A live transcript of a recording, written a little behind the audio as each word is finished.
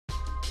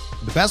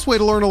The best way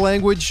to learn a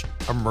language?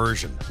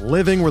 Immersion.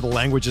 Living where the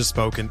language is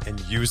spoken and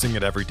using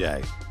it every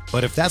day.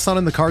 But if that's not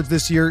in the cards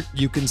this year,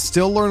 you can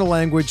still learn a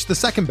language the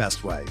second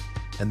best way,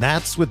 and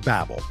that's with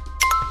Babbel.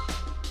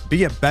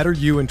 Be a better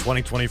you in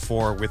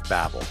 2024 with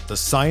Babbel, the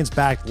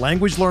science-backed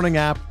language learning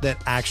app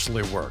that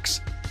actually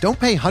works. Don't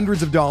pay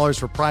hundreds of dollars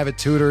for private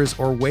tutors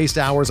or waste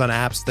hours on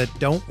apps that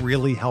don't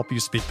really help you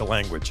speak the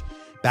language.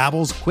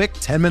 Babbel's quick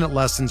 10-minute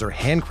lessons are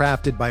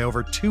handcrafted by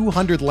over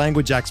 200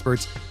 language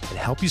experts and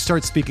help you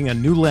start speaking a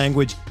new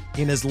language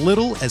in as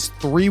little as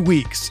 3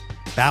 weeks.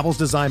 Babbel's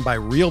designed by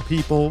real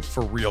people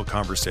for real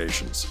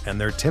conversations,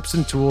 and their tips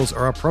and tools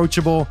are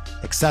approachable,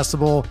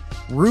 accessible,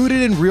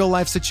 rooted in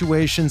real-life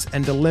situations,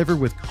 and delivered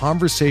with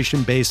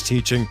conversation-based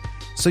teaching,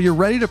 so you're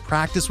ready to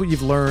practice what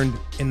you've learned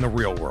in the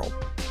real world.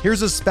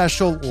 Here's a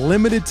special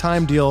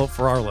limited-time deal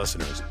for our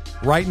listeners.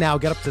 Right now,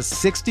 get up to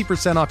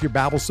 60% off your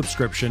Babbel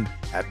subscription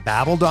at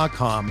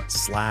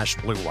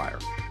babbel.com/Blue Wire.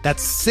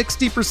 That's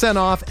 60%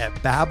 off at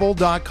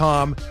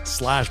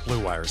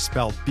babbel.com/Blue Wire,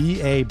 spelled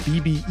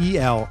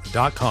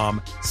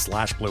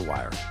BABBEL.com/Blue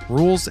Wire.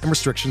 Rules and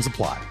restrictions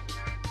apply.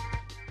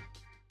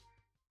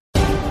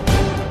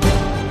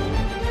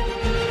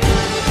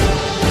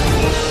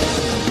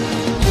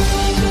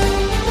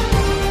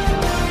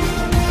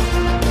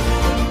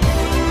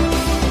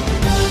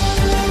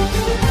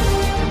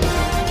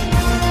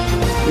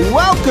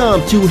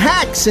 Welcome to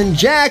Hacks and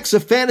Jacks, a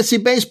fantasy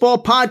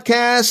baseball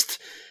podcast,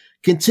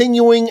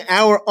 continuing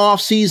our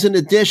off-season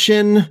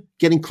edition,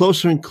 getting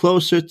closer and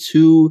closer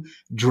to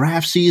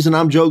draft season.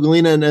 I'm Joe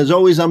Galena, and as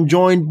always, I'm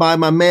joined by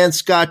my man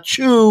Scott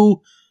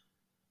Chu,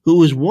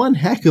 who is one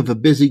heck of a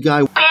busy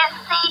guy.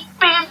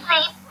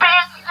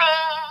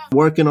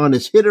 Working on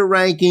his hitter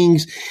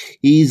rankings.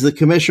 He's the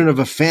commissioner of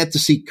a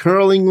fantasy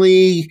curling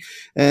league.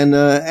 And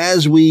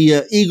as we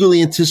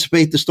eagerly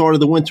anticipate the start of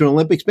the Winter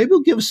Olympics, maybe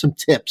he'll give us some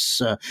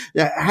tips.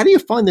 How do you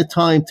find the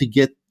time to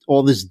get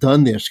all this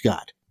done there,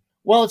 Scott?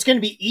 Well, it's going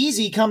to be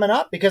easy coming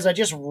up because I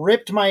just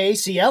ripped my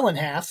ACL in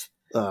half.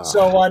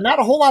 So not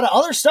a whole lot of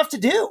other stuff to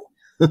do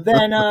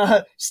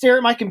than stare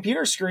at my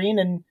computer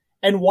screen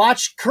and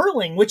watch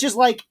curling, which is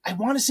like, I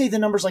want to say the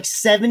number's like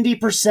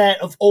 70%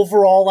 of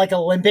overall like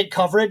Olympic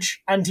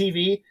coverage on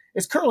TV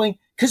is curling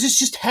because it's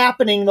just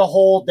happening the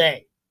whole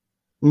day.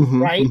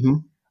 Mm-hmm, right.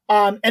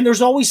 Mm-hmm. And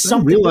there's always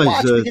something to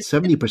watch.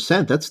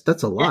 70%.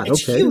 That's a lot. Yeah,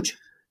 it's okay. Huge.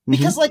 Mm-hmm.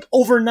 Because like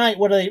overnight,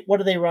 what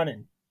are they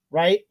running?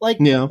 Right. Like,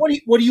 yeah. What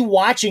are you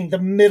watching? The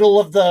middle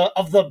of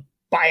the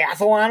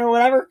biathlon or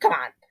whatever? Come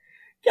on.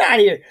 Get out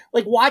of here.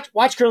 Like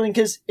watch curling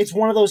because it's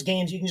one of those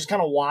games you can just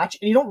kind of watch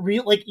and you don't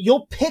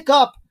you'll pick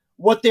up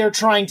what they're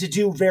trying to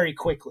do very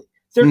quickly.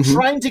 They're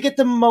trying to get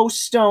the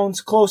most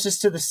stones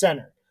closest to the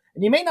center.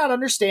 And you may not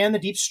understand the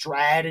deep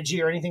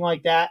strategy or anything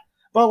like that,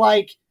 but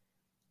like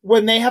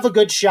when they have a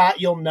good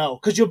shot, you'll know.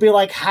 Because you'll be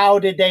like, how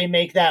did they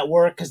make that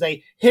work? Because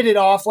they hit it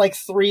off like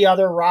 3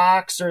 other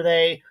rocks or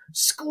they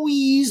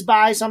squeeze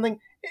by something.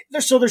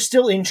 So there's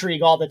still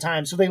intrigue all the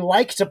time. So they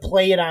like to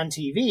play it on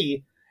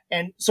TV.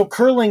 And so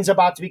curling's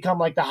about to become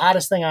like the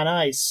hottest thing on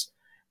ice.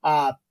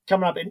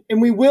 Coming up,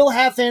 and we will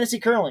have fantasy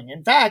curling.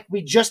 In fact,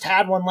 we just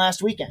had one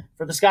last weekend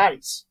for the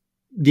Scotties.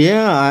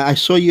 Yeah, I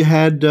saw you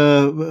had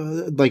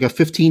like a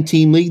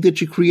 15-team league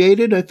that you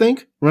created, I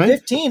think, right?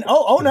 15?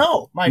 Oh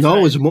no, my friend. No,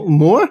 it was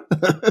more?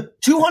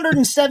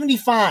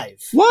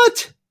 275.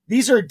 What?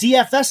 These are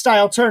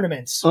DFS-style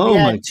tournaments. Oh,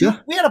 my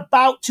God. We had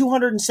about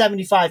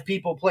 275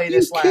 people play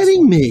this last Are you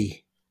kidding one.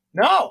 me?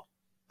 No.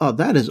 Oh,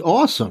 that is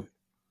awesome.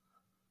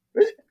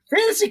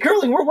 Fantasy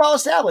curling, we're well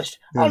established.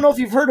 I don't know if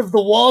you've heard of the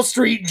Wall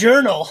Street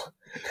Journal.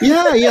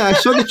 Yeah. I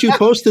saw that you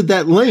posted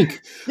that link.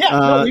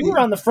 Yeah, we were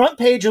on the front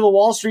page of the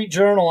Wall Street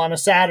Journal on a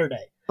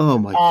Saturday. Oh,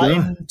 my God.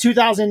 In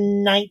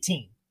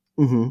 2019.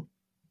 Mm-hmm.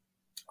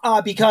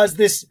 Because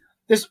this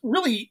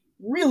really,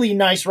 really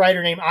nice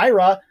writer named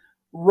Ira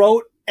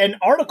wrote an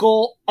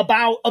article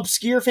about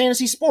obscure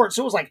fantasy sports.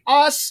 So it was like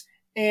us,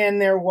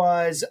 and there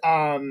was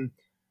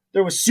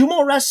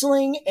sumo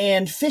wrestling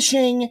and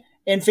fishing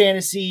and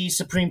fantasy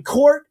Supreme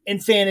Court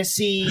and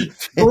fantasy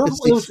bird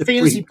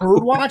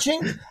watching.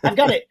 I've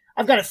got it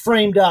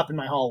framed up in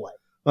my hallway.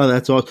 Oh,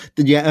 that's awesome.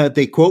 Did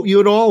they quote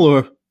you at all,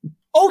 or?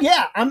 Oh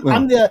yeah,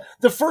 I'm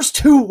the first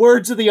 2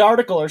 words of the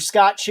article are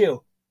Scott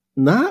Chu.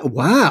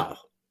 Wow.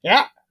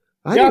 Yeah,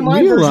 I didn't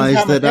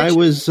realize that I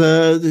was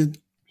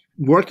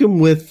working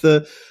with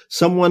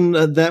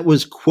someone that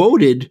was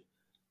quoted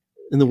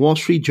in the Wall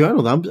Street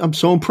Journal. I'm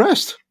so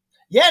impressed.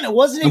 Yeah, and it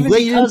wasn't even I'm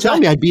glad you didn't tell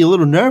me. I'd be a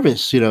little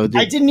nervous,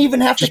 I didn't even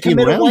have to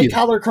commit a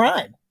white-collar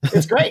crime.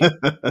 It's great.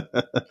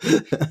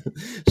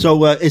 So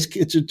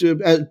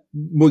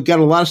we've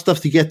got a lot of stuff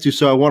to get to,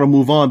 so I want to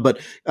move on.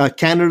 But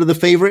Canada the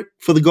favorite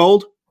for the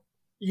gold?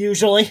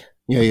 Usually.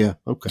 Yeah.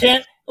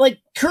 Okay.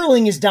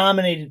 Curling is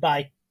dominated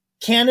by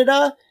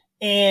Canada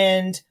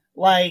and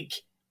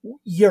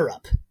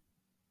Europe.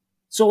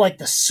 So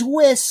the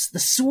Swiss, the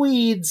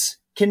Swedes,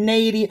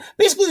 Canadian,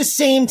 basically the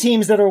same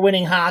teams that are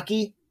winning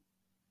hockey.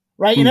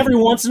 Right. And every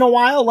once in a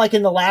while, like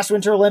in the last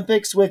Winter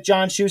Olympics with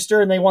John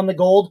Schuster and they won the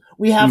gold,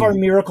 we have our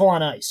miracle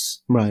on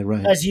ice. Right.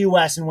 As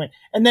U.S. and win.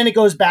 And then it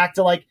goes back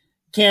to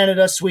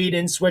Canada,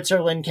 Sweden,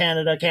 Switzerland,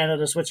 Canada,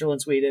 Canada,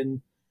 Switzerland,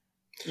 Sweden.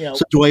 You know.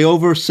 So do I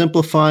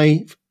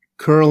oversimplify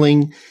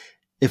curling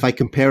if I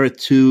compare it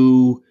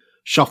to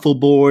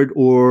shuffleboard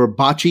or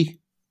bocce?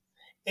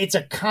 It's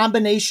a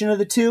combination of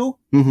the two.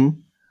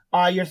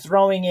 Mm-hmm. You're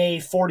throwing a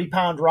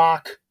 40-pound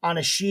rock on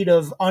a sheet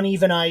of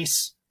uneven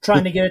ice,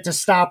 trying to get it to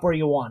stop where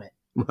you want it.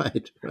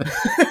 Right.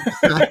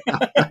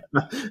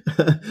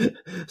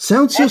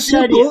 Sounds so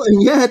simple,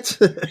 and yet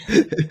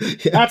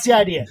yeah. That's the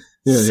idea.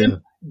 Yeah.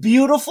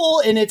 Beautiful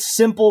in its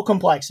simple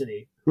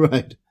complexity.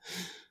 Right.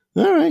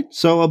 All right.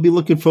 So I'll be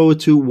looking forward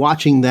to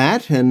watching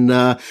that. And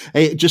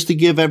just to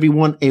give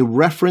everyone a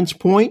reference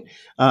point,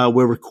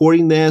 we're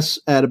recording this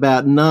at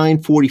about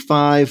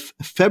 9:45,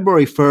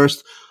 February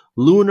 1st,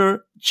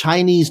 Lunar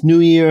Chinese New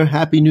Year.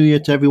 Happy New Year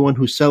to everyone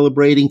who's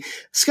celebrating.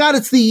 Scott,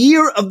 it's the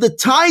year of the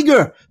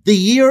tiger, the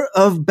year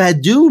of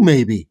Badu,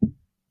 maybe.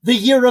 The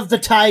year of the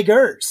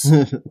tigers.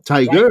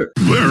 Tiger.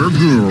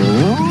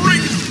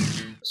 Right?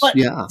 But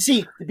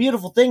see, the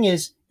beautiful thing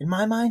is, in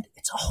my mind,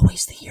 it's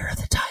always the year of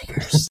the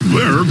tigers.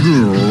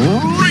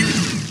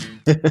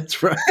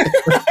 That's right.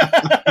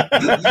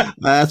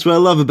 That's what I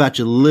love about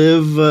you.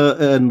 Live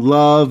and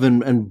love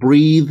and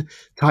breathe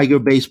Tiger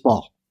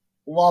baseball.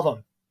 Love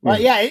them.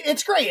 Yeah,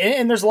 it's great.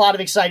 And there's a lot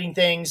of exciting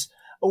things.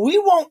 We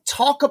won't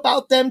talk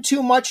about them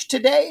too much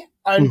today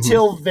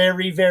until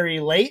very, very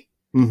late.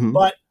 Mm-hmm.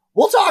 But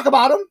we'll talk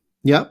about them.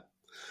 Yep.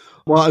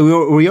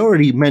 Well, we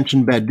already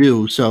mentioned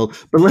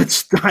Badu, but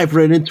let's dive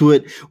right into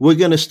it. We're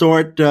going to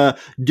start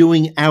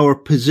doing our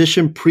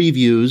position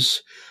previews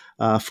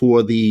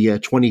for the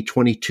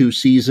 2022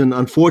 season.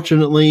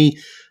 Unfortunately,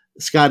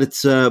 Scott,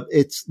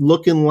 it's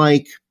looking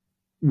like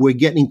we're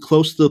getting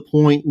close to the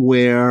point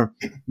where,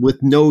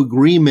 with no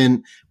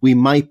agreement, we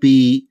might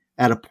be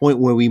at a point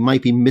where we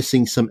might be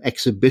missing some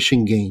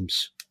exhibition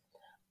games.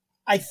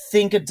 I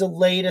think a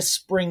delay to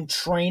spring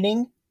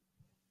training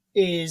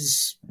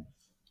is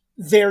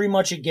very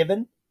much a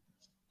given.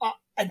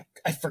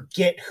 I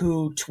forget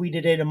who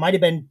tweeted it. It might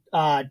have been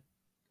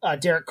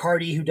Derek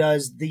Carty, who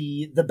does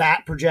the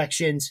bat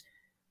projections.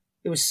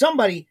 It was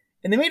somebody,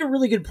 and they made a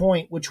really good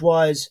point, which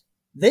was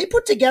they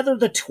put together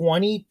the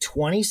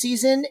 2020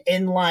 season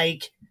in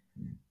like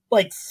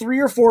 3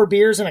 or 4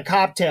 beers and a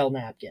cocktail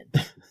napkin,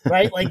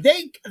 right?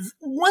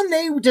 When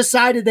they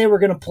decided they were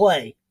going to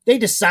play, they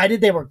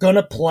decided they were going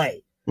to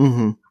play,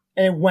 and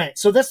it went.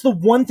 So that's the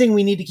one thing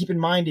we need to keep in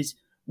mind is,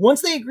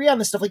 once they agree on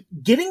this stuff,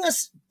 getting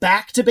us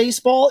back to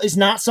baseball is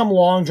not some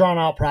long drawn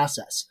out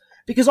process,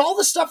 because all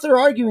the stuff they're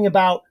arguing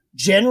about,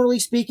 generally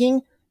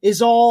speaking,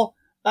 is all,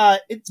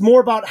 it's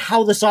more about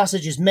how the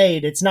sausage is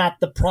made. It's not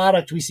the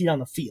product we see on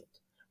the field,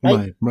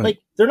 right?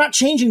 They're not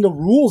changing the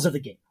rules of the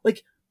game.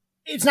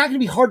 It's not going to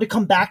be hard to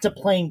come back to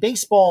playing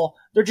baseball.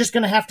 They're just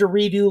going to have to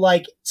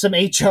redo some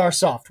HR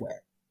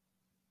software.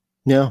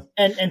 Yeah.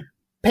 And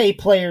pay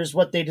players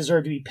what they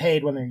deserve to be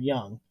paid when they're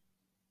young.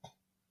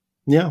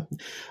 Yeah.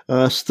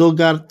 Still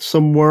got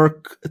some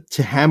work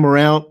to hammer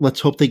out.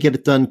 Let's hope they get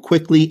it done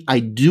quickly. I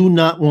do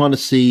not want to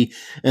see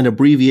an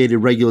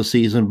abbreviated regular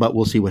season, but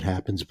we'll see what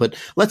happens. But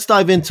let's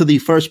dive into the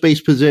first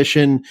base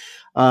position.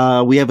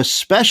 We have a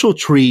special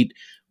treat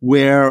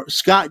where,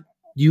 Scott,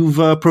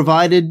 you've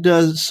provided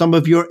some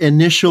of your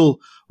initial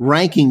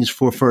rankings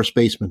for first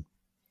baseman.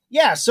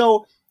 Yeah.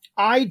 So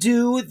I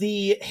do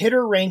the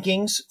hitter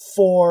rankings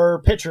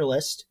for Pitcher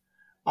List.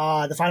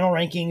 The final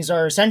rankings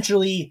are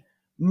essentially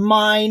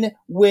mine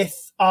with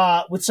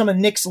some of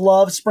Nick's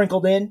love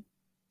sprinkled in,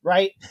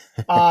 right?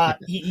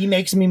 He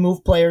makes me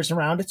move players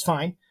around. It's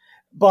fine.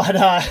 But,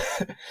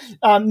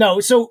 no,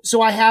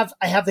 so I have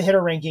the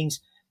hitter rankings,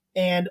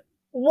 and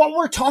what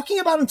we're talking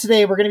about them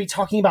today, we're going to be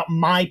talking about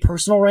my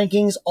personal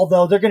rankings,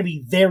 although they're going to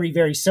be very,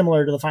 very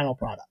similar to the final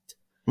product,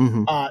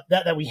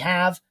 that we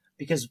have,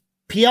 because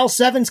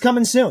PL7's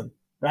coming soon,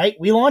 right?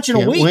 We launch in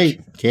a week.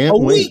 Can't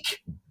wait.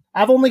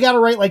 I've only got to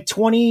write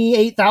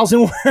 28,000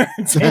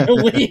 words in a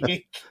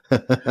week.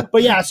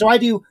 But yeah, so I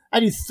do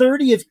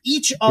 30 of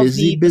each of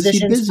the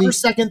positions, first,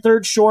 second,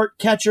 third, short,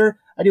 catcher.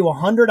 I do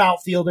 100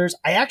 outfielders.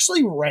 I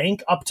actually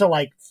rank up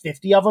to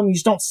 50 of them. You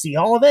just don't see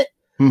all of it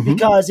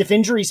because if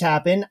injuries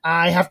happen,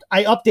 I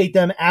update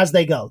them as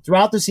they go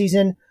throughout the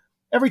season.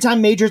 Every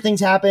time major things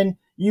happen,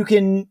 you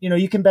can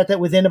bet that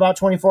within about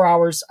 24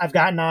 hours, I've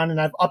gotten on and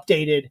I've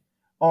updated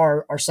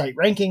our site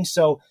rankings.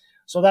 So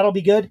that'll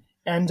be good.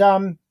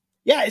 And,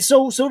 yeah,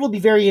 so it'll be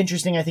very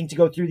interesting, I think, to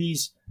go through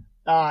these.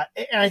 And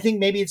I think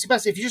maybe it's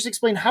best if you just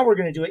explain how we're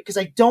going to do it,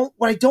 because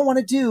what I don't want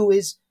to do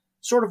is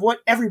sort of what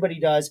everybody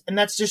does, and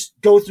that's just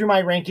go through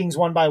my rankings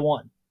one by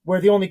one,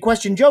 where the only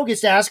question Joe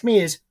gets to ask me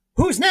is,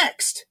 who's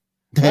next?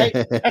 Right?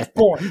 That's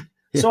boring.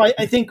 Yeah. So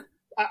I think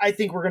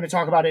we're going to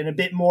talk about it in a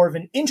bit more of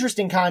an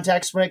interesting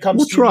context when it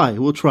comes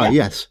We'll try,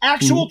 yes.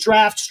 Actual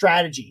draft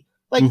strategy.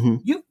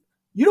 You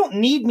don't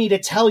need me to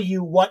tell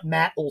you what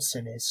Matt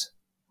Olson is,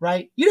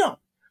 right? You don't.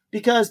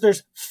 Because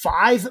there's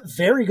 5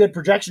 very good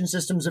projection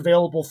systems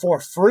available for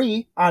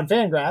free on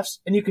Fangraphs,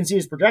 and you can see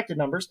his projected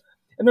numbers.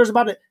 And there's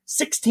about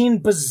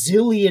 16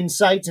 bazillion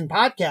sites and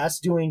podcasts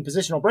doing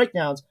positional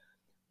breakdowns.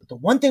 But the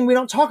one thing we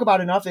don't talk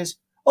about enough is,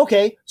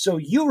 Okay, so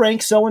you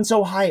rank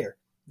so-and-so higher.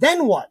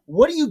 Then what?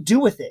 What do you do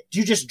with it? Do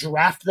you just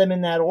draft them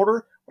in that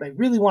order? What I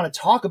really want to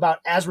talk about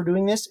as we're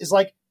doing this is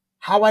like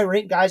how I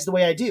rank guys the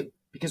way I do,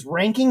 because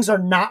rankings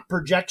are not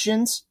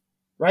projections,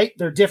 right?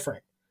 They're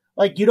different.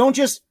 Like you don't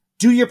just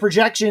do your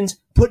projections,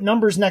 put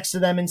numbers next to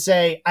them and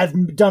say,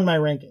 I've done my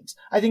rankings.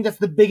 I think that's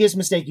the biggest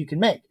mistake you can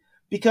make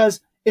because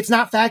it's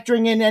not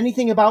factoring in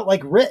anything about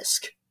like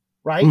risk,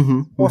 right?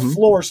 Or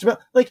floors.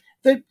 Like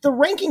the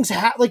rankings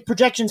have, like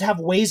projections have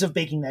ways of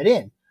baking that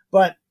in,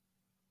 but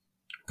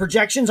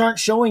projections aren't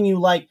showing you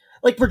like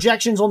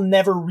projections will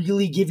never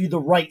really give you the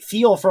right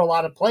feel for a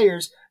lot of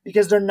players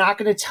because they're not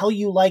going to tell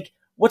you like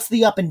what's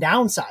the up and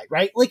down side,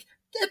 right? Like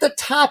at the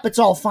top, it's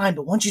all fine.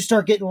 But once you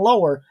start getting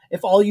lower,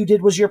 if all you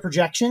did was your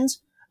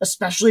projections,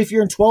 especially if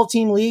you're in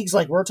 12-team leagues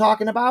like we're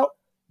talking about,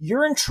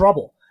 you're in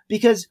trouble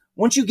because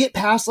once you get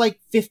past like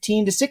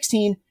 15 to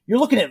 16, you're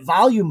looking at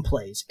volume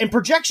plays and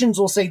projections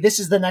will say this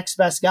is the next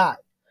best guy.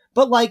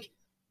 But like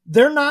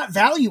they're not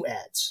value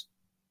adds.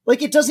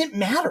 Like it doesn't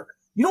matter.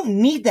 You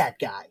don't need that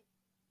guy,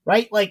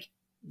 right? Like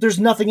there's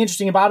nothing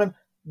interesting about him.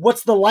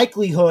 What's the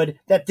likelihood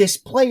that this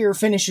player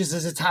finishes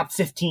as a top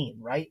 15,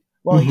 right?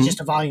 Well, he's just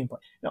a volume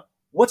player. No.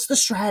 What's the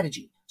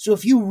strategy? So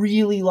if you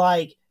really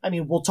like, I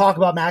mean, we'll talk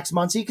about Max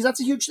Muncy because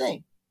that's a huge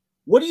thing.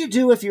 What do you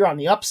do if you're on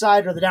the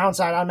upside or the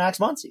downside on Max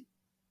Muncy?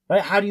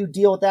 Right? How do you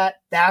deal with that?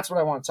 That's what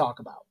I want to talk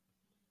about.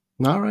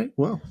 All right.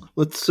 Well,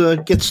 let's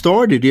get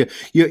started.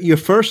 Your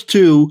first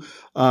two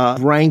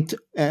ranked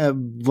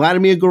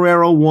Vladimir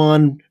Guerrero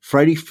 1,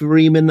 Freddie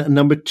Freeman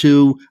number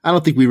 2. I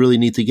don't think we really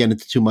need to get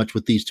into too much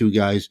with these two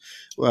guys.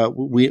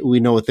 We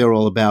know what they're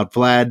all about.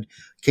 Vlad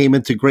came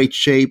into great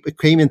shape.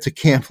 Came into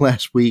camp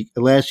last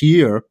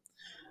year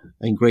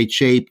in great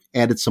shape,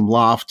 added some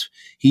loft.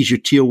 He's your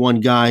tier 1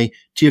 guy.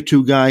 Tier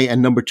 2 guy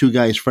and number 2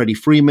 guy is Freddie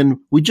Freeman.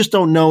 We just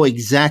don't know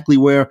exactly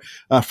where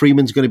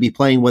Freeman's going to be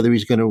playing, whether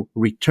he's going to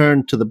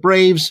return to the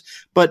Braves,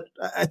 but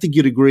I think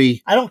you'd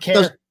agree. I don't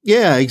care.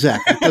 Yeah,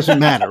 exactly. It doesn't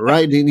matter,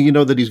 right? You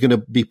know that he's going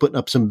to be putting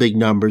up some big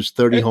numbers,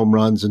 30 home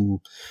runs and,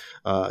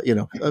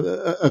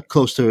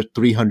 close to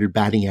 300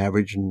 batting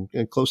average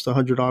and close to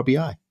 100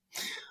 RBI.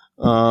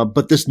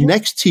 But this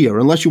next tier,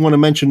 unless you want to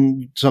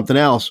mention something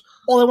else.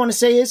 All I want to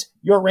say is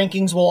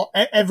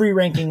every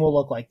ranking will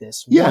look like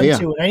this. Yeah, 1,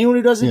 2. And anyone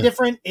who does it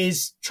different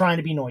is trying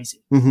to be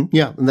noisy.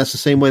 Yeah. And that's the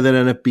same way that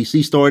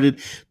NFBC started.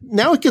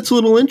 Now it gets a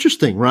little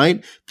interesting,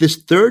 right? This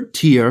third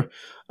tier,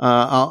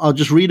 I'll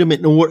just read them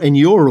in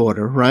your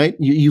order, right?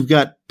 You've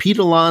got Pete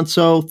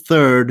Alonso,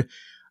 3rd,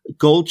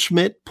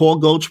 Paul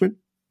Goldschmidt,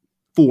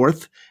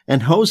 4th,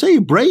 and Jose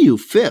Abreu,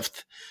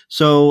 5th.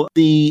 So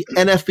the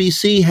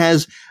NFBC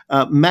has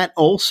Matt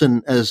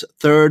Olson as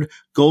 3rd,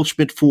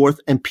 Goldschmidt 4th,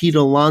 and Pete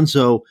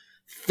Alonso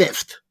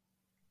 5th.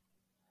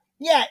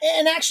 Yeah,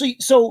 and actually,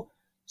 so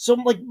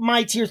like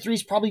my tier 3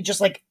 is probably just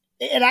like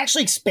it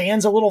actually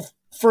expands a little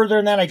further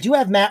than that. I do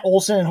have Matt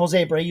Olson and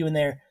Jose Abreu in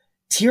there.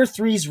 Tier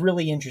 3 is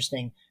really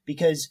interesting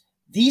because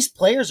these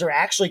players are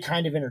actually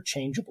kind of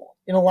interchangeable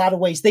in a lot of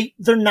ways.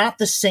 They're not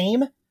the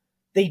same.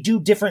 They do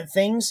different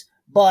things,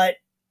 but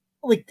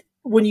like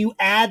when you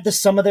add the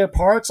sum of their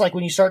parts, like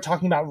when you start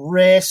talking about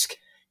risk,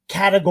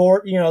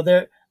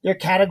 their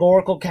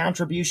categorical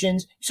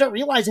contributions, you start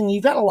realizing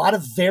you've got a lot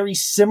of very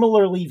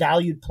similarly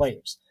valued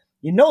players.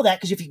 You know that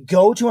because if you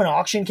go to an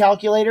auction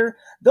calculator,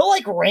 they'll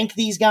like rank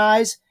these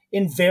guys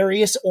in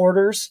various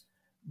orders,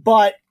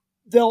 but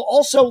they'll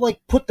also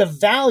like put the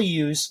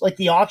values, like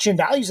the auction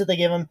values that they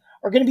give them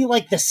are going to be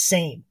like the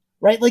same,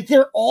 right? Like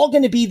they're all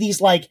going to be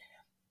these like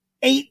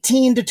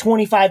 $18 to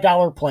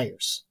 $25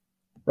 players,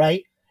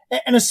 right?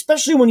 And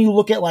especially when you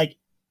look at like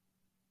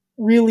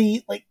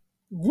really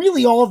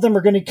all of them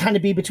are going to kind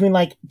of be between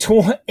like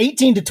 $18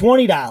 to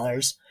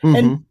 $20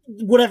 and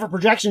whatever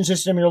projection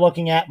system you're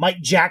looking at might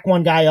jack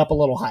one guy up a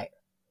little higher,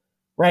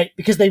 right?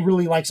 Because they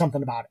really like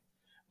something about it.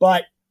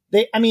 But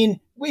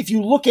if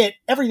you look at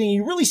everything,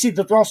 you really see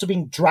that they're also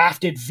being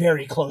drafted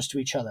very close to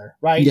each other,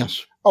 right?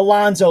 Yes.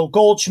 Alonso,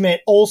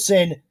 Goldschmidt,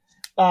 Olson,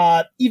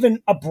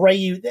 even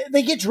Abreu,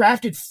 they get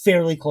drafted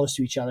fairly close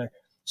to each other.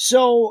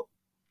 So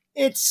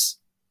it's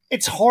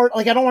hard.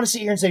 Like, I don't want to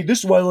sit here and say, this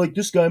is why I like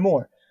this guy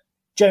more.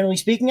 Generally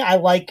speaking, I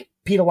like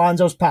Pete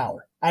Alonso's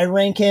power. I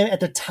rank him at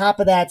the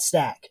top of that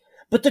stack.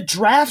 But the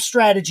draft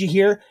strategy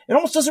here, it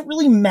almost doesn't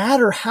really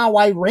matter how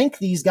I rank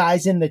these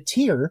guys in the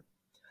tier.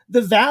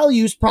 The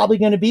value is probably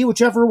going to be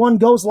whichever one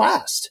goes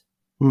last.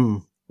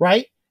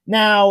 Right?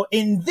 Now,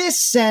 in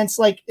this sense,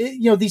 like,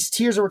 these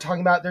tiers that we're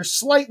talking about, they're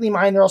slightly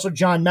mine. They're also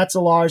John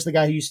Metzelar's, the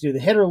guy who used to do the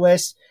hitter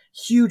list.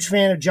 Huge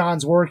fan of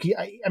John's work.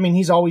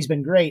 He's always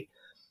been great.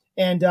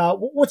 And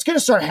what's going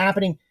to start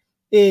happening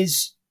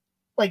is,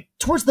 like,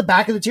 towards the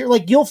back of the tier,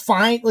 like, you'll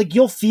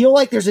feel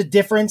like there's a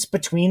difference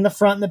between the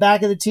front and the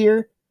back of the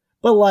tier,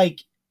 but,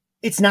 like,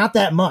 it's not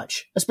that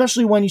much,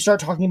 especially when you start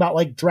talking about,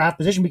 like, draft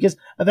position, because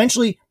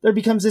eventually there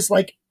becomes this,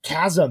 like,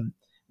 chasm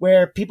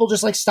where people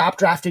just, like, stop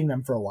drafting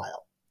them for a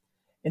while.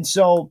 And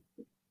so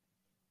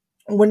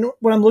when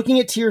I'm looking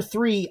at tier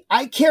 3,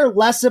 I care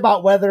less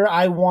about whether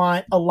I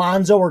want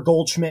Alonso or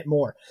Goldschmidt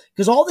more,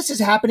 because all this is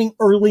happening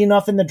early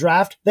enough in the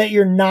draft that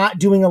you're not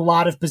doing a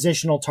lot of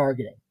positional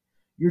targeting.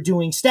 You're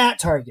doing stat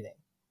targeting,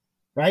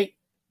 right?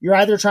 You're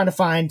either trying to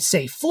find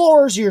safe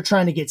floors, or you're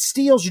trying to get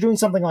steals, you're doing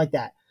something like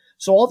that.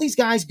 So all these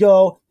guys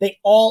they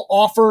all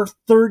offer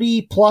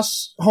 30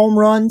 plus home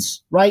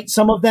runs, right?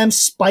 Some of them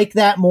spike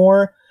that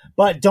more,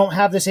 but don't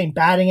have the same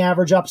batting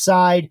average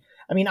upside.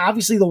 I mean,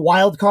 obviously the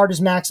wild card is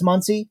Max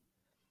Muncy.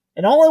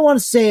 And all I want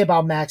to say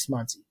about Max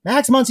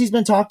Muncy's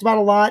been talked about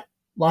a lot.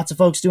 Lots of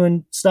folks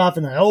doing stuff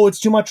and it's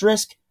too much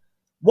risk.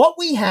 What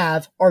we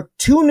have are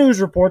 2 news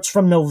reports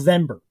from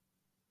November.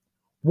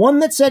 One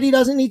that said he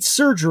doesn't need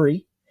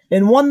surgery,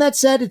 and one that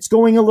said it's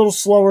going a little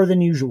slower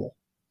than usual.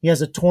 He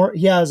has a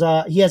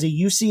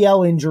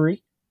UCL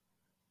injury,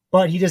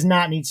 but he does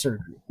not need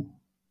surgery.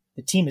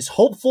 The team is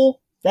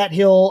hopeful that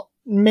he'll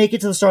make it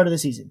to the start of the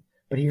season.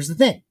 But here's the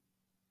thing.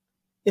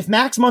 If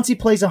Max Muncy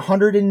plays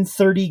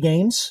 130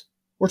 games,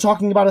 we're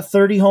talking about a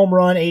 30 home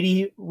run,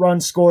 80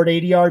 runs scored,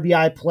 80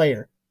 RBI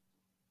player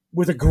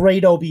with a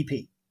great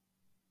OBP.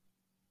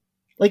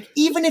 Like,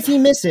 even if he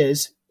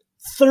misses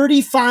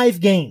 35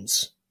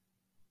 games,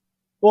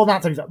 well,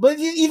 not 35, but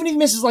even if he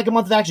misses like a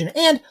month of action,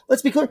 and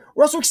let's be clear,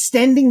 we're also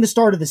extending the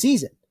start of the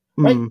season,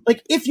 right? Mm-hmm.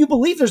 Like, if you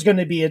believe there's going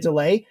to be a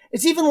delay,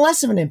 it's even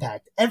less of an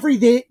impact. Every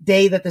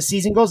day that the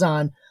season goes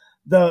on,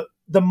 the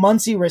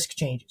Muncy risk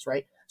changes,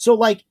 right? So,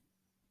 like,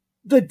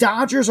 the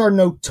Dodgers are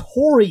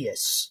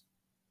notorious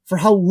for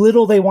how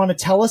little they want to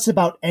tell us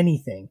about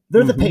anything.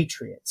 They're the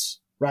Patriots,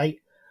 right?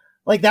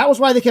 Like, that was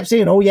why they kept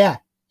saying, oh yeah,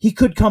 he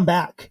could come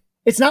back.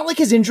 It's not like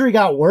his injury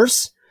got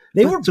worse.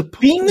 They were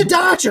being the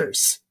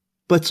Dodgers.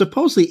 But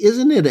supposedly,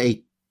 isn't it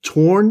a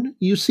torn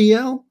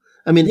UCL?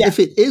 I mean, if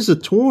it is a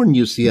torn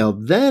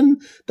UCL, then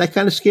that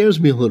kind of scares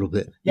me a little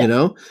bit, you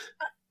know?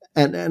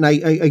 And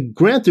I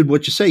granted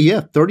what you say,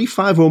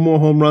 35 or more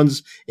home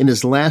runs in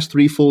his last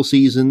 3 full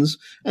seasons.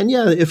 And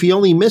if he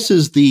only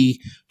misses the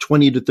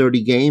 20 to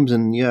 30 games,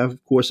 and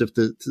of course, if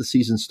the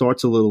season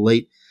starts a little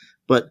late,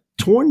 but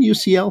torn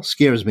UCL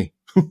scares me.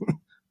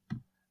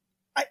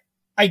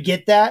 I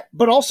get that,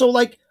 but also,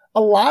 like,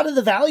 a lot of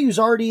the value's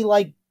already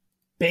like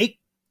baked.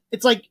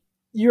 It's like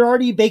you're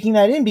already baking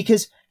that in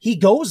because he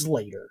goes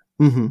later.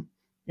 Mm-hmm. You know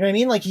what I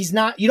mean? Like,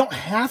 you don't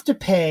have to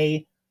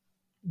pay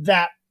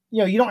that.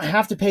 You don't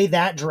have to pay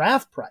that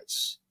draft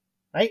price,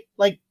 right?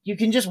 Like, you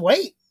can just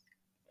wait.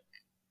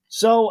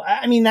 So,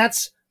 I mean,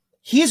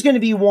 he's going to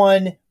be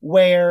one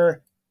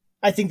where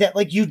I think that,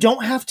 like, you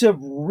don't have to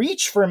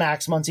reach for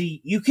Max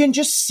Muncy. You can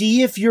just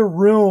see if your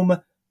room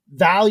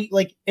value,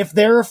 like, if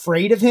they're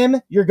afraid of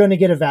him, you're going to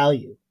get a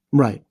value.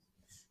 Right.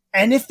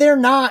 And if they're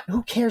not,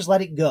 who cares?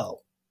 Let it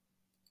go.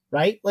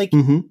 Right? Like,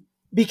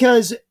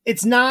 because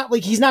it's not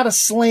like he's not a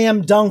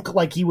slam dunk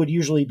like he would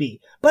usually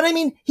be. But I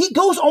mean, he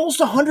goes almost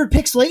 100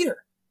 picks later.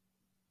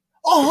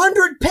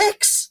 100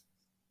 picks!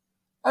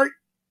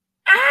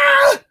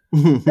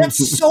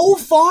 That's so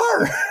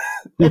far!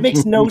 It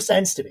makes no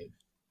sense to me.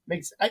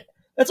 That's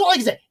all I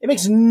can say. It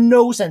makes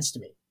no sense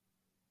to me.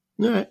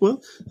 All right.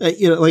 Well, like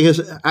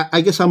I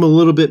guess I'm a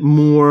little bit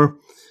more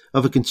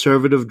of a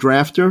conservative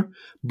drafter,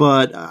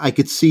 but I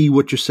could see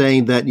what you're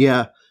saying that,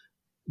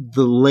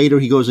 the later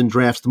he goes in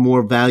drafts, the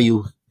more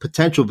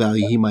potential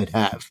value he might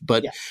have.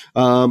 But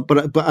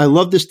I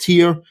love this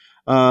tier.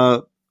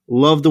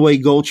 Love the way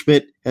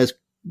Goldschmidt has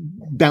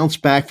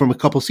bounced back from a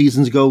couple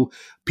seasons ago.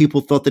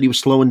 People thought that he was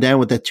slowing down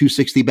with that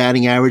 260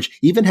 batting average.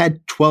 Even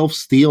had 12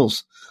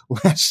 steals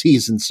last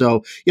season.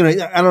 So,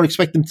 I don't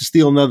expect him to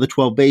steal another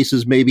 12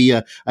 bases, maybe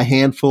a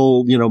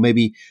handful,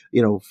 maybe,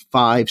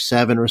 5,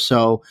 7 or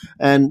so.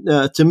 And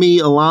to me,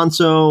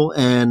 Alonso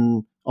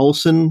and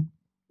Olsen,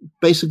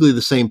 basically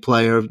the same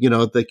player.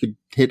 They could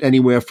hit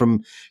anywhere from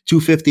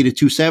 250 to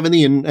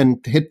 270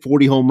 and hit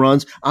 40 home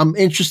runs. I'm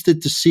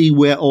interested to see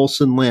where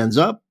Olsen lands.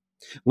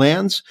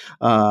 He's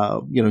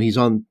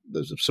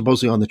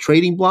supposedly on the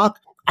trading block.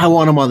 I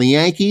want him on the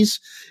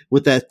Yankees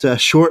with that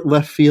short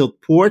left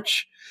field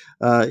porch.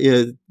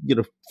 40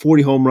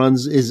 home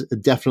runs is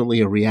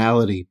definitely a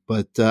reality,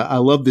 but I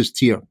love this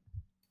tier.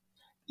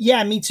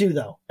 Yeah, me too,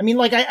 though. I mean,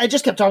 like, I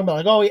just kept talking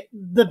about, like,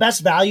 the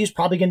best value is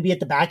probably going to be at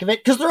the back of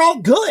it because they're all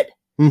good.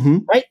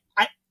 Right?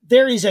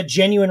 There is a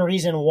genuine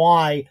reason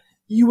why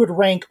you would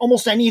rank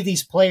almost any of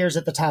these players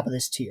at the top of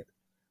this tier,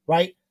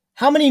 right?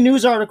 How many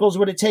news articles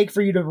would it take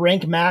for you to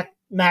rank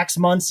Max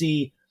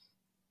Muncy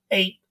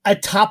a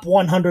top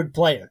 100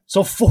 player?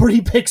 So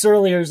 40 picks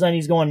earlier than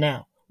he's going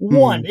now.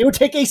 One. It would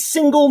take a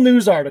single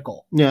news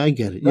article. Yeah, I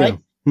get it. Right?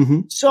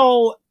 Yeah.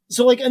 So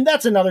like, and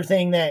that's another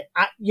thing that,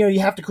 you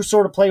have to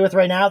sort of play with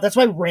right now. That's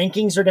why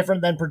rankings are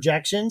different than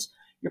projections.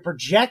 Your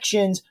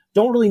projections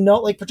don't really know,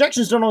 like,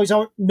 projections don't always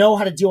know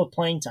how to deal with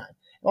playing time.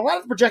 And a lot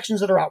of the projections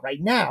that are out right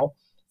now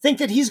think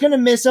that he's going to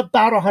miss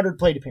about 100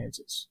 plate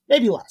appearances,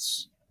 maybe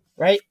less,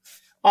 right?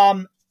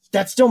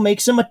 That still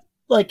makes him a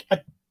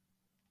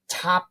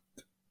top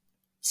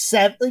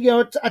 7,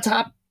 a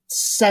top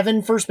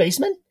 7 first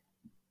baseman,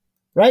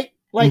 right?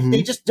 Like,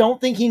 they just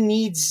don't think he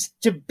needs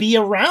to be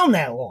around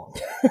that long.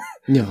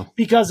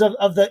 because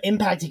of the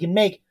impact he can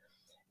make.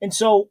 And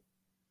so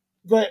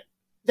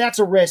that's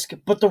a risk,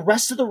 but the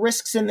rest of the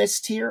risks in this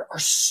tier are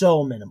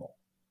so minimal,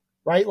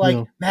 right?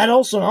 Like Matt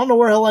Olson, I don't know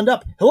where he'll end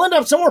up. He'll end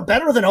up somewhere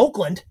better than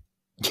Oakland.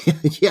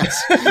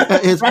 Yes.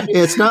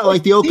 It's not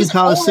like the Oakland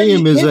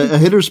Coliseum is a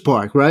hitter's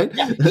park, right?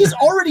 Yeah, he's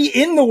already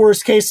in the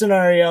worst case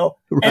scenario,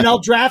 and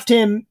I'll draft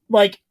him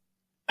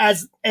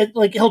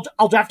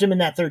I'll draft him in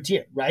that third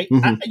tier, right?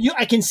 Mm-hmm.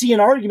 I can see an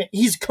argument.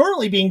 He's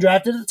currently being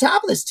drafted at the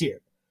top of this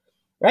tier,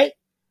 right?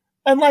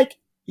 And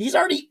he's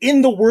already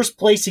in the worst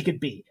place he could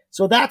be.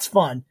 So that's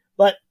fun.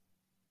 But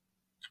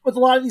with a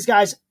lot of these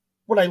guys,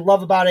 what I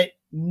love about it,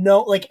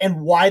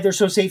 and why they're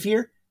so safe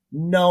here,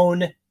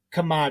 known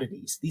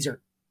commodities. These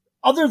are,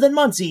 other than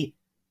Muncy,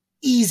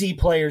 easy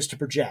players to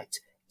project.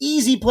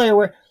 Easy player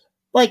where,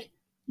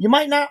 you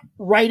might not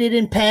write it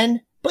in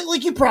pen, but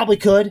you probably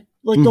could.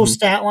 Those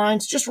stat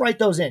lines, just write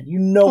those in. You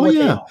know what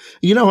they are.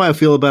 You know how I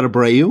feel about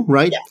Abreu,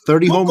 right? Yeah.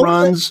 30 home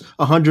runs,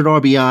 100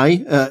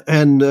 RBI.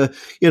 And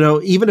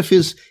even if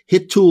his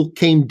hit tool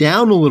came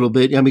down a little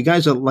bit, I mean,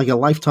 guys are like a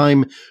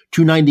lifetime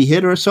 290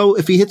 hitter. So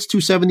if he hits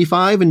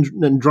 275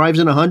 and drives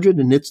in 100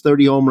 and hits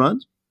 30 home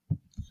runs,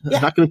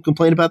 I'm not going to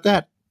complain about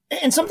that.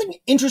 And something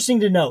interesting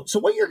to note. So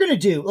what you're going to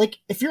do,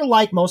 if you're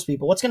like most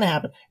people, what's going to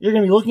happen? You're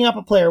going to be looking up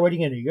a player. What are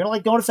you going to do? You're going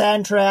to go to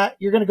FanTrack.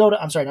 You're going to go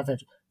to,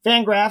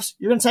 Fangraphs.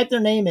 You're going to type their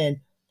name in.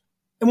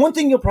 And one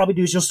thing you'll probably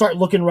do is you'll start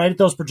looking right at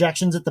those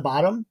projections at the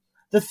bottom.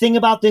 The thing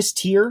about this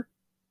tier,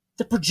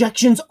 the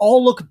projections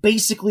all look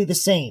basically the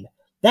same.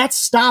 That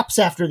stops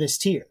after this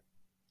tier.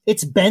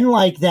 It's been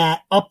like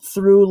that up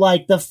through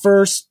the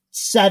first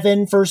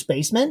 7 first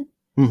basemen.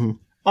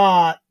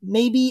 Mm-hmm.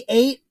 Maybe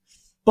 8,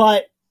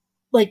 but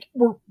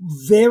we're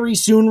very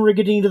soon we're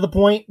getting to the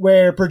point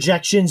where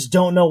projections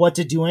don't know what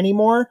to do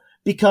anymore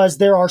because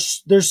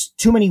there's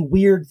too many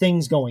weird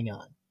things going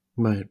on.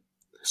 Right.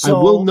 So,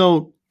 I will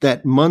note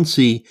that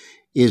Muncy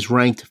is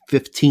ranked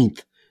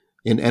 15th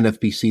in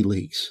NFBC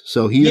leagues,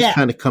 so he is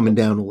kind of coming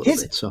down a little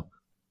bit. So,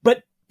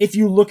 but if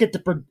you look at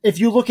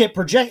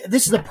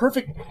this is the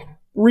perfect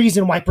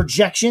reason why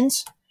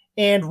projections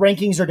and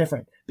rankings are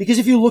different. Because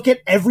if you look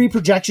at every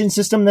projection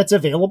system that's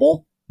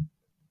available,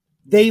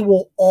 they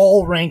will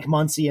all rank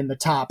Muncy in the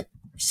top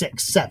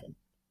 6, 7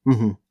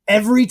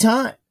 every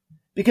time,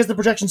 because the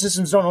projection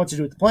systems don't know what to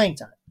do with the playing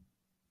time.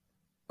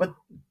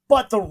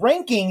 But the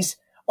rankings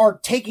are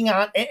taking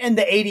on, and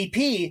the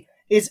ADP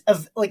is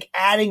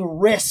adding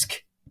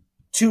risk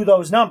to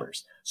those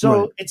numbers.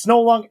 So it's no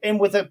longer, and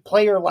with a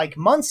player like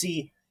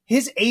Muncy,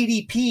 his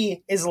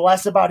ADP is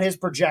less about his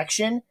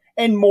projection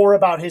and more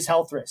about his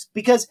health risk.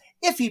 Because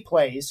if he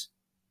plays,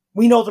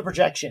 we know the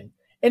projection.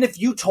 And if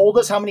you told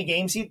us how many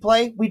games he'd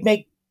play,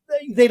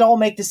 they'd all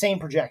make the same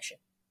projection.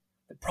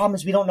 The problem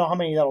is we don't know how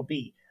many that'll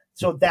be.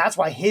 So that's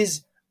why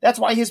his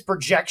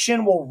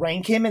projection will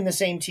rank him in the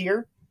same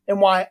tier. And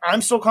why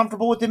I'm so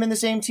comfortable with him in the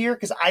same tier,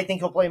 because I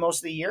think he'll play most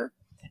of the year,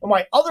 and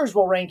why others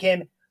will rank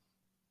him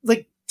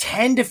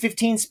 10 to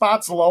 15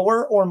 spots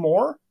lower or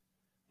more,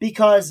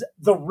 because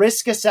the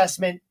risk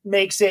assessment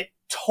makes it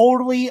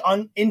totally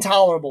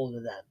intolerable to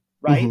them,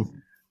 right? Mm-hmm.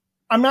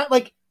 I'm not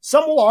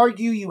some will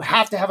argue you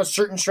have to have a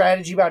certain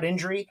strategy about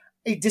injury.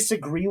 I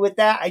disagree with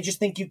that. I just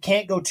think you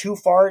can't go too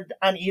far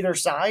on either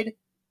side,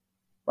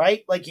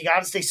 right? You got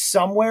to stay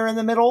somewhere in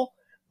the middle.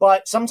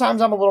 But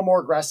sometimes I'm a little more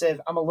aggressive.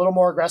 I'm a little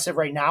more aggressive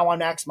right now on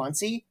Max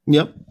Muncy.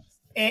 Yep.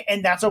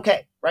 And that's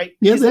okay, right?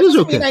 Yeah, that is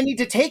okay. I need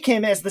to take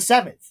him as the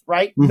 7th,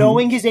 right? Mm-hmm.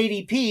 Knowing his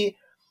ADP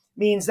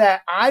means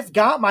that I've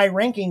got my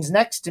rankings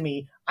next to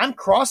me. I'm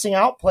crossing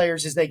out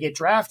players as they get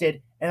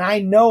drafted, and I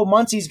know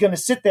Muncy's going to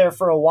sit there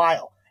for a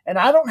while. And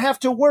I don't have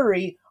to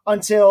worry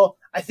until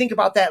I think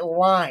about that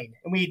line.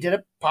 And we did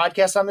a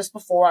podcast on this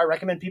before. I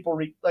recommend people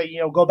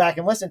go back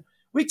and listen.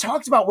 We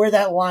talked about where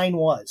that line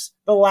was.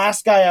 The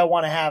last guy I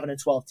want to have in a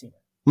 12-teamer.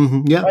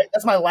 Mm-hmm, yeah. Right?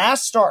 That's my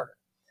last starter.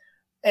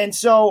 And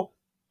so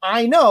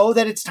I know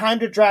that it's time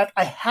to draft.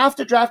 I have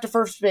to draft a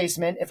first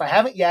baseman if I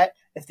haven't yet.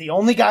 If the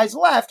only guys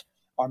left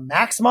are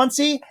Max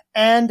Muncy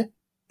and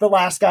the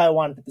last guy I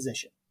want at the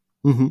position.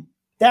 Mm-hmm.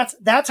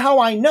 That's how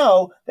I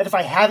know that if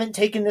I haven't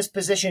taken this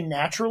position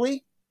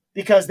naturally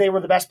because they were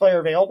the best player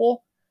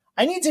available,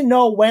 I need to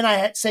know when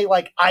I say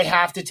I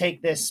have to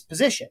take this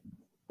position,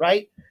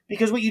 right?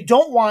 Because what you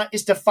don't want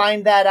is to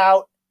find that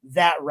out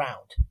that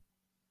round.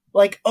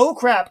 Oh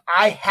crap,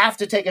 I have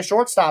to take a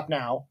shortstop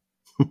now.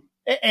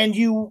 And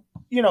you're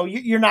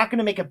not going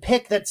to make a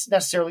pick that's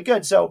necessarily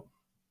good. So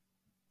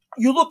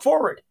you look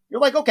forward.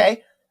 You're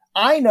okay,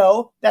 I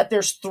know that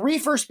there's 3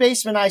 first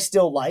basemen I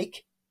still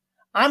like.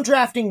 I'm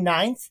drafting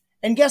 9th.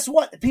 And guess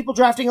what? The people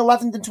drafting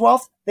 11th and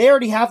 12th, they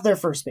already have their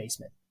first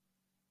baseman,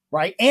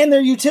 right? And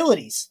their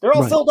utilities. They're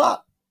all filled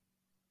up.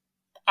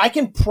 I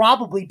can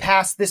probably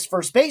pass this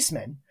first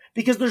baseman,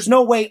 because there's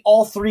no way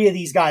all 3 of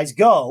these guys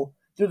go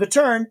through the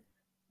turn,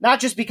 not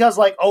just because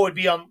it'd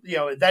be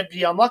that'd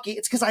be unlucky.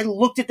 It's because I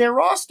looked at their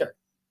roster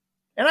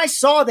and I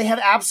saw they have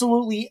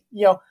absolutely,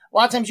 a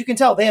lot of times you can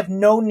tell they have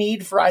no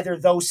need for either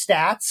those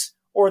stats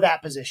or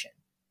that position.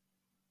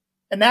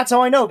 And that's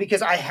how I know,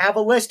 because I have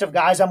a list of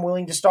guys I'm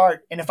willing to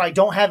start. And if I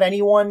don't have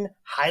anyone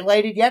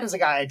highlighted yet as a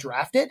guy I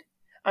drafted,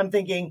 I'm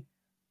thinking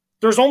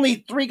there's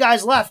only 3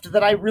 guys left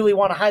that I really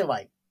want to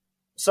highlight.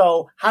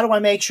 So how do I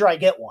make sure I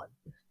get one?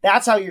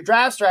 That's how your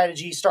draft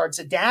strategy starts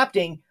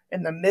adapting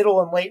in the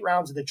middle and late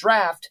rounds of the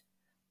draft.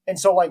 And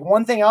so like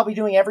one thing I'll be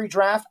doing every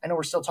draft, I know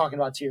we're still talking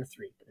about tier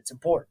 3, but it's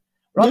important.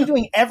 What I'll be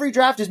doing every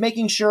draft is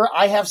making sure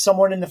I have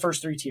someone in the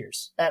first 3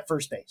 tiers at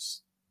first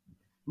base.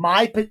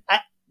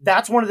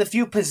 That's one of the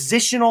few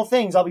positional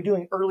things I'll be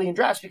doing early in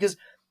drafts, because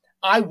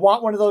I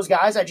want one of those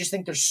guys. I just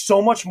think there's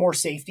so much more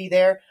safety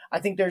there. I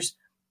think there's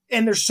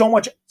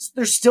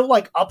still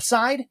like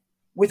upside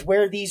with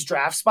where these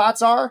draft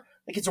spots are.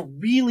 Like it's a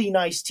really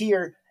nice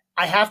tier.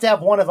 I have to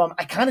have one of them.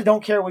 I kind of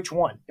don't care which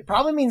one. It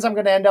probably means I'm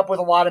going to end up with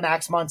a lot of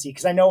Max Muncy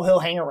because I know he'll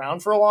hang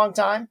around for a long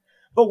time.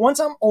 But once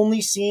I'm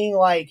only seeing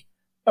like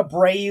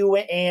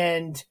Abreu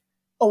and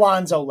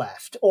Alonso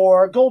left,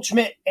 or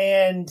Goldschmidt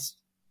and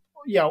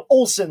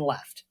Olsen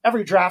left,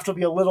 every draft will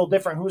be a little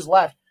different who's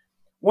left.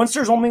 Once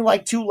there's only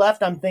like 2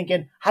 left, I'm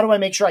thinking, how do I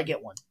make sure I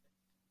get one?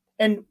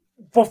 And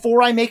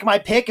before I make my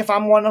pick, if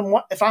I'm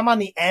on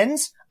the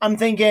ends, I'm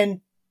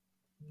thinking,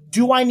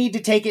 do I need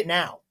to take it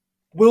now?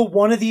 Will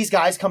one of these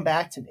guys come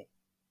back to me?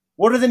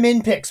 What are the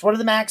min picks? What are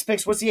the max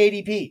picks? What's the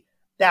ADP?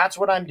 That's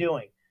what I'm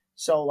doing.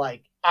 So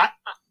like,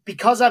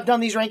 because I've done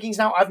these rankings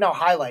now, I've now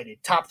highlighted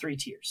top 3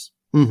 tiers.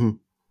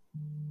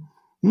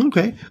 Mm-hmm.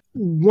 Okay.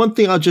 One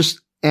thing I'll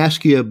just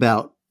ask you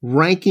about: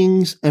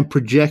 rankings and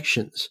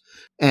projections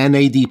and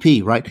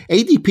ADP, right?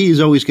 ADP is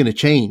always going to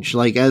change.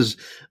 Like as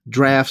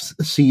draft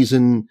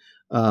season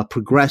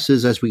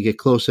progresses, as we get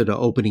closer to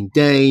opening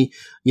day,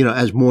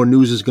 as more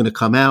news is going to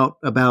come out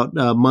about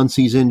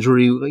Muncy's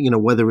injury,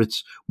 whether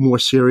it's more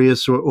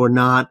serious or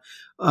not.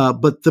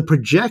 But the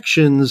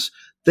projections,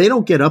 they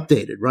don't get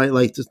updated, right?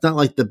 Like it's not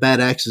like the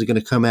Bad X is going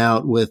to come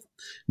out with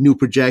new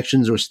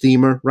projections or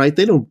Steamer, right?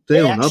 They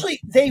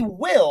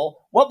will.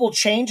 What will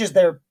change is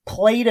their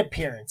plate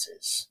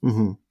appearances.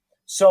 Mm-hmm.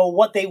 So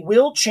what they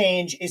will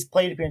change is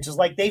plate appearances.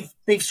 Like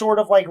they've sort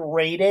of like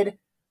rated,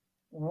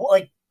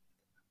 like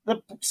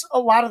a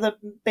lot of the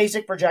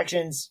basic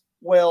projections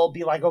will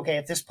be like, okay,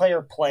 if this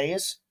player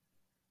plays,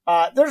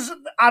 there's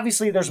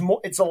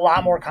more, it's a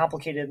lot more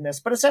complicated than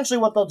this, but essentially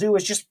what they'll do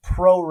is just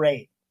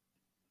prorate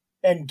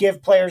and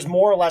give players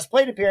more or less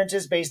plate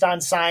appearances based on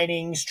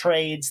signings,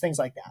 trades, things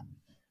like that.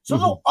 So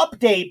they'll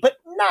update, but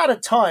not a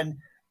ton.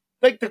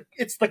 Like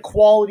it's the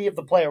quality of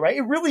the player, right?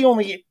 It really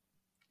only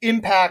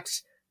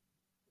impacts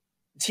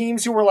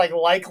teams who are like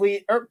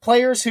likely, or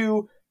players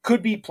who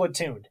could be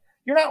platooned.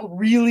 You're not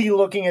really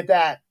looking at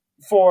that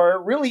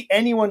for really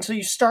anyone until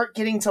you start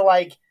getting to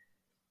like,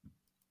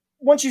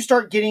 once you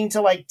start getting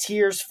to like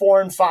tiers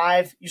 4 and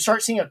 5, you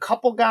start seeing a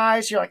couple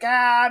guys, you're like,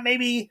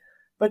 maybe.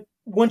 But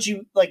once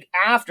you like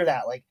after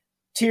that, like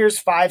tiers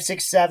 5,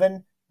 6,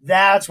 7,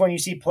 that's when you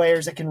see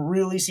players that can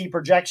really see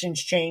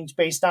projections change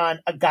based on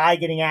a guy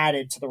getting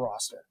added to the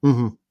roster.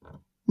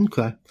 Mm-hmm.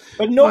 Okay.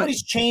 But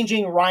nobody's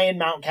changing Ryan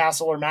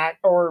Mountcastle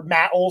or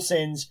Matt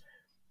Olson's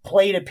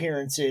plate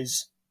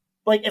appearances.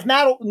 Like if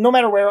no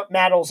matter where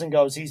Matt Olson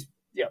goes, he's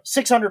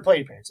 600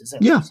 plate appearances.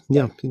 Yeah,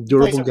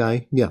 durable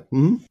guy. Yeah.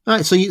 Mm-hmm. All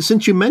right. So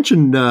since you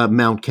mentioned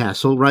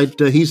Mountcastle, right?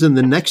 He's in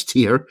the next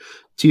tier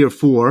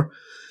 4.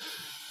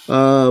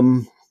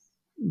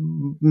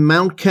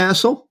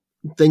 Mountcastle.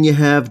 Then you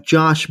have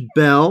Josh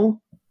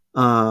Bell,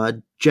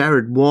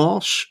 Jared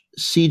Walsh,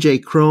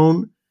 CJ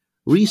Cron,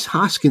 Rhys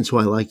Hoskins, who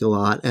I like a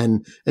lot,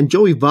 and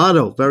Joey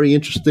Votto. Very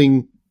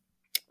interesting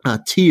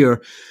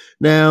tier.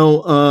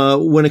 Now,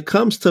 when it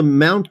comes to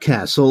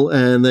Mountcastle,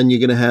 and then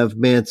you're going to have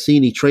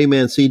Trey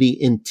Mancini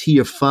in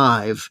tier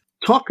 5.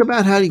 Talk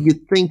about how you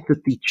think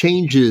that the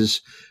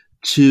changes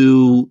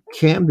to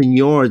Camden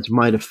Yards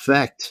might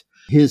affect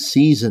his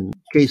season.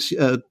 In case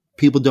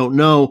people don't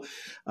know,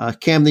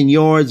 Camden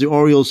Yards, the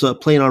Orioles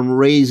plan on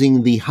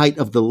raising the height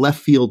of the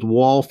left field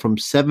wall from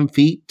 7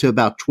 feet to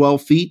about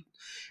 12 feet.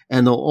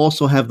 And they'll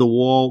also have the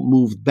wall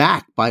moved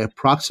back by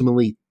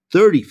approximately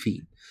 30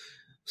 feet.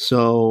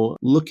 So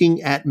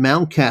looking at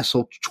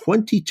Mountcastle,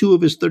 22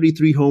 of his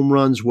 33 home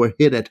runs were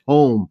hit at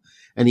home,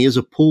 and he is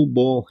a pull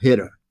ball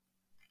hitter.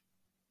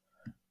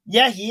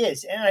 Yeah, he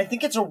is. And I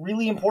think it's a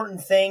really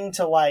important thing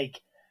to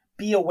like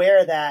be aware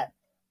of that.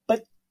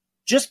 But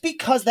just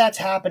because that's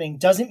happening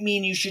doesn't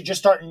mean you should just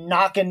start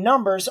knocking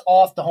numbers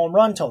off the home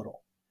run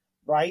total,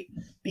 right?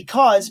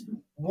 Because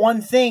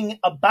one thing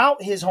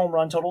about his home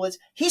run total is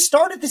he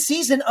started the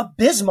season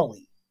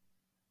abysmally,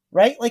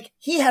 right? Like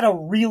he had a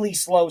really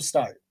slow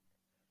start.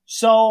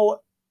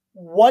 So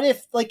what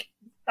if, like,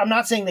 I'm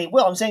not saying they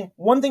will. I'm saying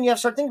one thing you have to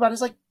start thinking about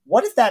is like,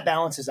 what if that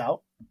balances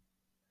out?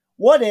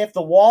 What if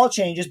the wall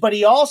changes, but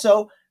he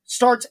also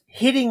starts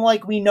hitting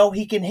like we know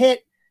he can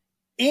hit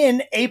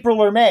in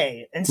April or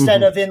May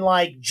instead of in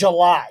like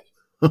July,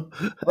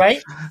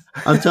 right?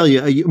 I'll tell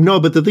you, no,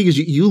 but the thing is,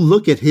 you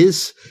look at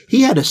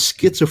he had a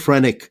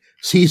schizophrenic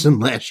season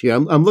last year.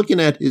 I'm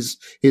looking at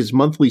his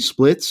monthly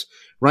splits,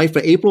 right? For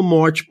April,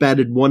 March,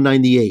 batted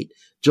 198.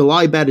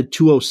 July batted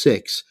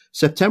 206.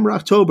 September,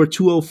 October,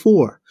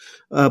 204.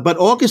 But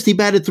August, he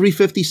batted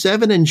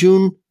 357 and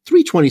June,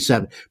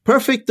 327.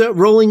 Perfect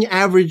rolling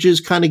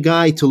averages kind of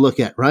guy to look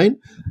at, right?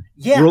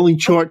 Yeah. Rolling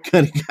chart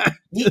kind of guy.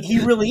 He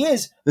really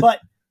is. But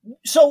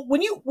so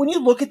when you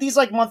look at these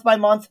like month by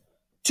month,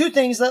 two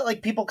things that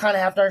like people kind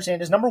of have to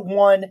understand is, number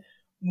one,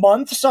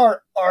 months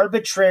are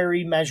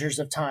arbitrary measures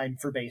of time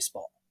for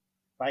baseball,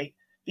 right?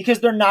 Because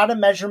they're not a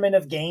measurement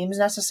of games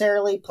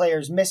necessarily.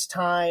 Players miss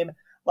time.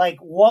 Like,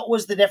 what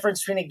was the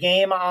difference between a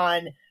game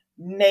on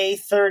May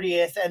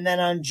 30th and then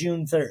on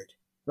June 3rd,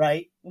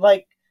 right?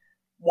 Like,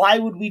 why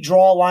would we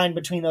draw a line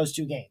between those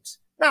two games?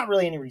 Not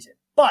really any reason.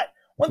 But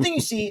one thing you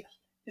see,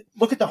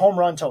 look at the home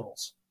run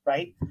totals,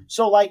 right?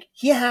 So, like,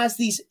 he has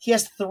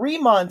 3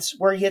 months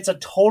where he hits a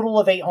total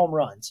of 8 home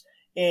runs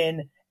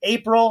in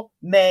April,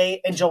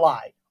 May, and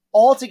July.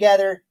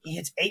 Altogether, he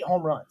hits 8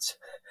 home runs.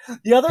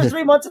 The other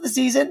 3 months of the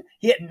season,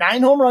 he hit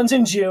 9 home runs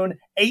in June,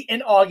 8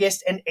 in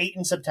August, and 8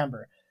 in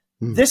September.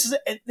 This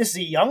is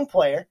a young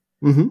player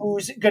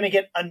who's going to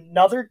get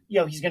another,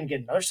 he's going to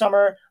get another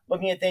summer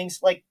looking at things.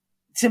 Like,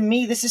 to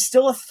me, this is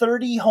still a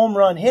 30 home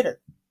run hitter,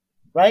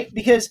 right?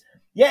 Because,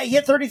 yeah, he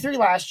hit 33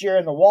 last year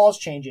and the wall's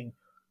changing.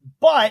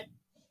 But,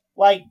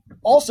 like,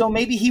 also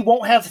maybe he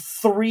won't have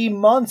 3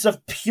 months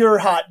of pure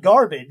hot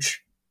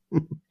garbage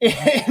in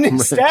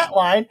his stat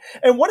line.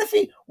 And what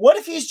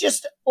if he's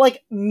just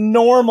like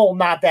normal,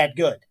 not that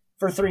good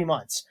for 3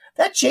 months?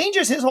 That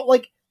changes his whole,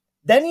 like,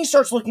 then he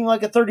starts looking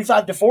like a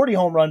 35 to 40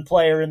 home run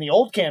player in the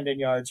old Camden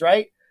Yards,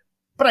 right?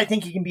 But I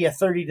think he can be a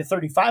 30 to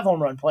 35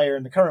 home run player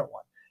in the current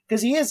one.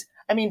 Because he is,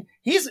 I mean,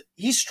 he's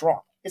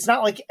strong. It's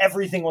not like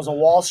everything was a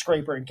wall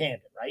scraper in Camden,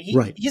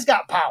 right? He's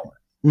got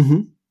power.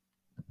 Mm-hmm.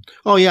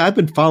 Oh, yeah. I've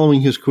been following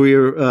his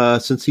career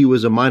since he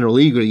was a minor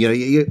leaguer.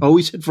 He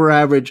always hit for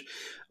average,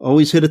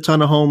 always hit a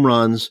ton of home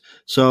runs.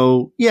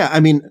 So, yeah,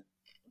 I mean,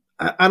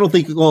 I don't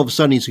think all of a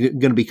sudden he's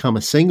going to become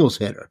a singles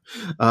hitter.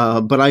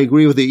 But I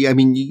agree with you. I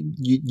mean,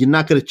 you're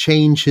not going to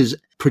change his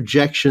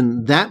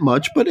projection that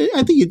much, but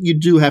I think you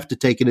do have to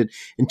take it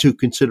into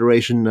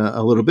consideration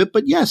a little bit.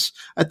 But yes,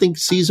 I think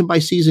season by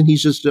season,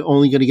 he's just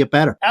only going to get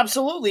better.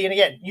 Absolutely. And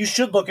again, you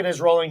should look at his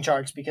rolling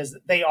charts because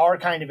they are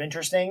kind of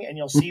interesting, and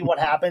you'll see what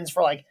happens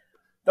for like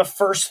the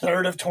first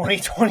third of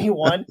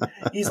 2021.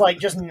 He's like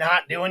just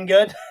not doing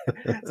good.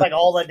 It's like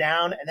all the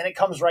down, and then it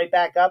comes right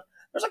back up.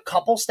 There's a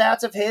couple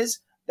stats of his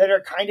that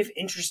are kind of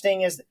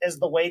interesting as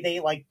the way they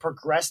like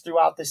progress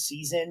throughout the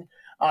season,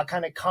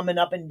 kind of coming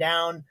up and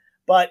down.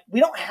 But we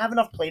don't have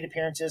enough plate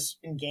appearances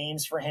in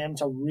games for him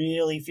to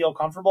really feel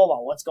comfortable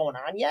about what's going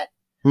on yet.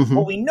 Mm-hmm.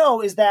 What we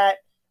know is that,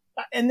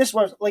 and this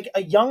was like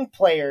a young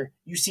player,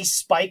 you see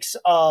spikes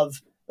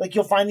of, like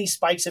you'll find these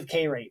spikes of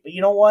K rate, but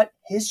you know what?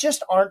 His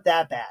just aren't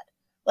that bad.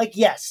 Like,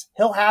 yes,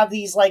 he'll have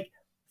these like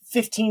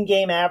 15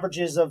 game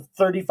averages of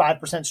 35%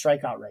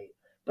 strikeout rate,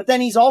 but then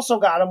he's also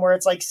got them where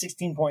it's like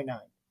 16.9.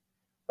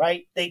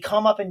 Right? They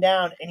come up and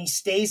down, and he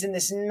stays in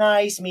this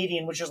nice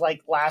median, which is like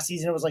last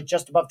season, it was like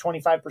just above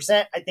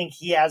 25%. I think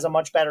he has a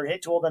much better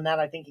hit tool than that.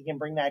 I think he can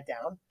bring that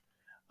down.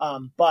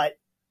 But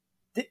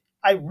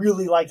I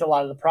really liked a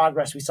lot of the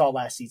progress we saw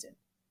last season.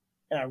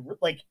 And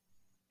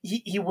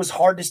he was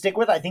hard to stick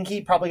with. I think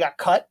he probably got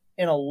cut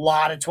in a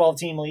lot of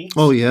 12-team leagues.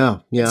 Oh, yeah.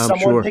 Yeah,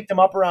 Someone picked him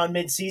up around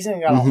mid-season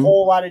and got a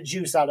whole lot of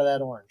juice out of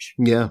that orange.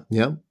 Yeah,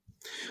 yeah.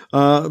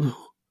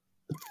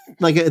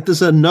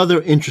 There's another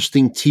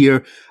interesting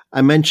tier.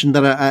 I mentioned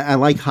that I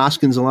like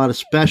Hoskins a lot,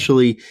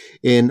 especially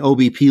in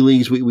OBP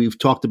leagues. We've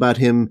talked about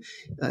him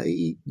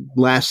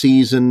last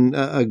season,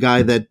 a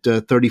guy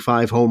that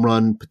 35 home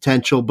run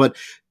potential. But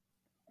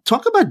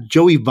talk about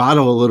Joey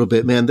Votto a little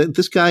bit, man.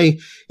 This guy,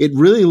 it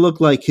really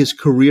looked like his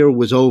career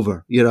was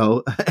over,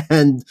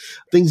 and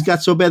things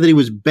got so bad that he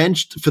was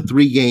benched for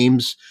 3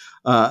 games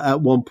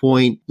at one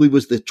point. I believe it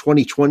was the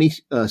 2020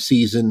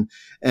 season.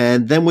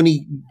 And then when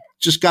he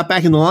just got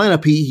back in the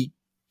lineup, he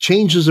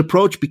changed his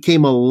approach,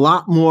 became a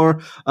lot more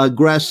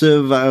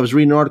aggressive. I was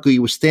reading an article. He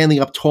was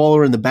standing up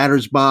taller in the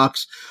batter's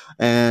box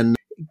and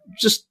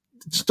just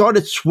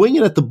started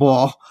swinging at the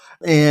ball,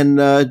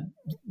 and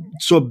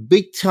saw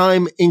big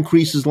time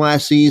increases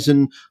last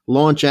season.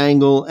 Launch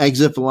angle,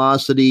 exit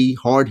velocity,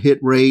 hard hit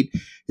rate.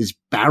 His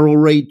barrel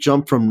rate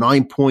jumped from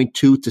 9.2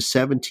 to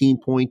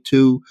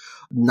 17.2,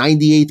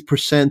 98th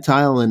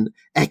percentile in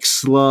X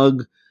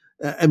slug.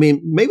 I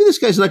mean, maybe this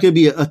guy's not going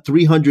to be a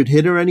 300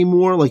 hitter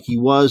anymore like he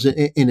was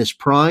in his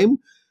prime,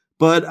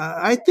 but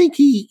I think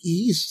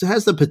he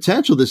has the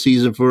potential this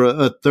season for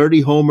a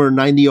 30 homer,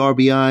 90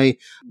 RBI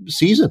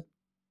season.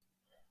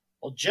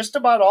 Well, just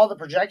about all the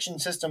projection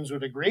systems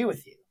would agree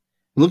with you.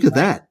 Look at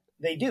that.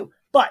 They do.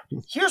 But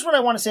here's what I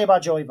want to say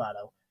about Joey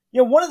Votto.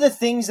 One of the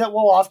things that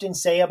we'll often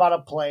say about a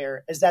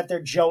player is that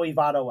they're Joey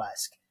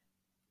Votto-esque.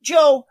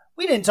 Joe,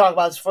 we didn't talk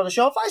about this before the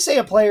show. If I say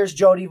a player's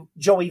Joey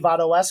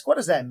Votto-esque, what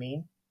does that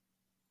mean?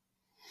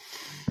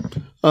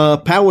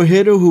 Power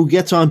hitter who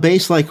gets on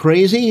base like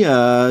crazy.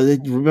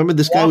 Remember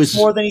this guy was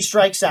more than he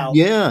strikes out.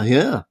 Yeah,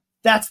 yeah.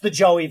 That's the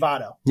Joey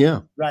Votto.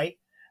 Yeah. Right?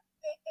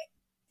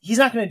 He's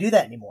not going to do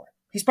that anymore.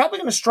 He's probably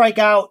going to strike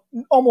out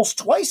almost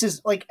twice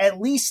as, like, at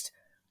least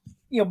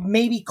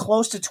maybe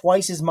close to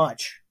twice as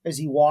much as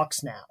he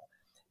walks now.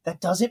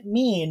 That doesn't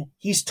mean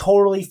he's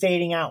totally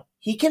fading out.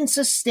 He can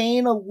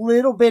sustain a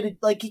little bit,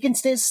 he can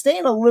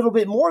sustain a little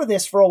bit more of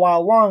this for a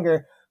while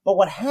longer. But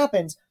what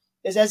happens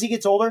is as he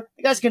gets older,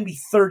 the guy's going to be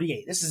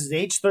 38. This is his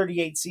age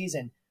 38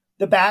 season.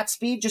 The bat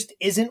speed just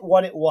isn't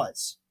what it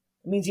was.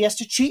 It means he has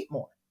to cheat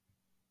more.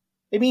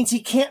 It means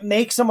he can't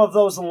make some of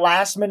those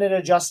last minute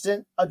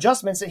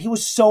adjustments that he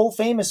was so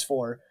famous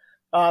for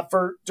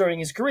during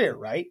his career,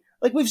 right?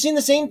 Like we've seen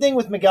the same thing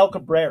with Miguel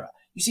Cabrera.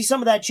 You see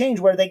some of that change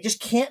where they just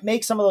can't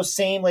make some of those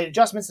same late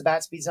adjustments. The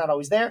bat speed's not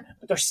always there,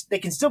 but they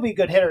can still be a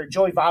good hitter.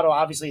 Joey Votto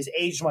obviously has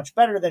aged much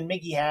better than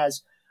Miggy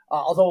has,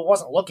 although it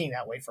wasn't looking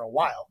that way for a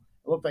while.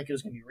 It looked like it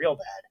was going to be real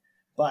bad,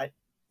 but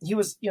he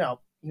was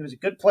a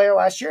good player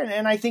last year.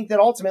 And I think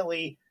that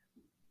ultimately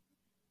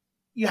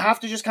you have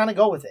to just kind of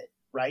go with it,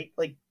 right?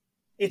 Like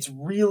it's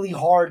really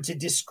hard to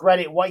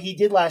discredit what he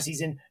did last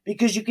season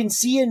because you can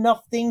see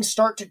enough things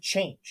start to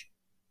change.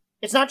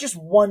 It's not just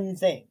one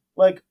thing.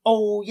 Like,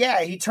 oh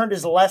yeah, he turned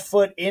his left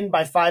foot in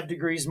by 5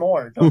 degrees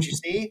more. Don't you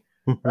see?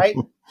 Right?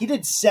 He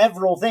did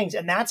several things.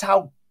 And that's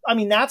how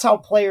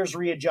players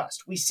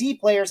readjust. We see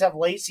players have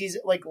late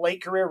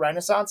career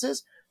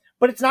renaissances,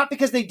 but it's not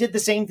because they did the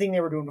same thing they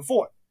were doing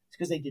before. It's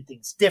because they did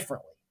things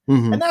differently.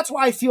 Mm-hmm. And that's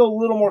why I feel a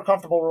little more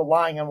comfortable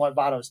relying on what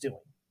Votto's doing.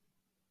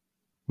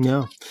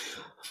 Yeah.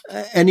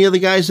 Any other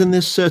guys in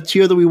this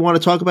tier that we want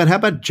to talk about? How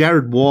about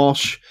Jared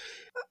Walsh?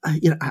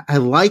 I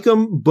like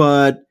him,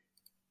 but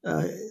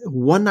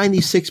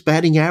 196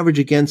 batting average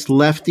against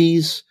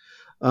lefties,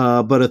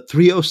 but a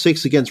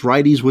 306 against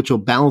righties, which will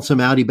balance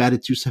him out. He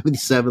batted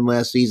 277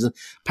 last season.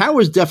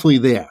 Power's definitely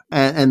there.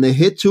 And the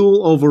hit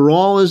tool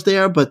overall is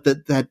there, but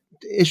that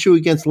issue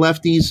against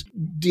lefties,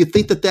 do you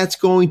think that that's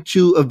going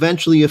to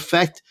eventually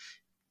affect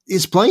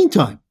his playing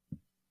time?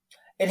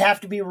 It'd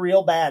have to be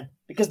real bad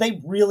because they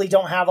really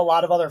don't have a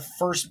lot of other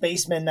first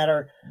basemen that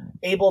are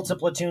able to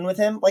platoon with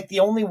him. Like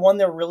the only one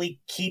they're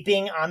really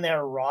keeping on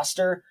their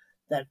roster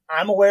that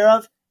I'm aware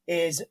of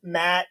is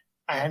Matt.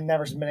 I have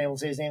never been able to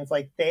say his name. It's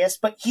like Theus,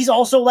 but he's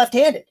also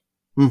left-handed,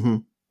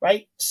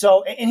 right?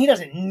 So, and he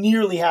doesn't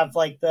nearly have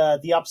like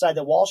the upside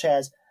that Walsh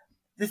has.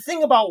 The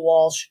thing about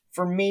Walsh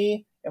for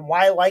me and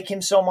why I like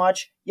him so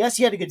much, yes,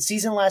 he had a good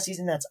season last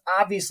season. That's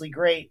obviously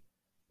great.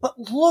 But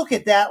look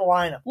at that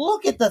lineup.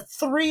 Look at the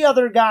 3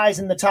 other guys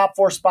in the top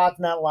 4 spots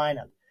in that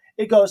lineup.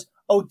 It goes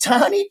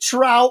Ohtani,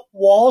 Trout,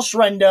 Walsh,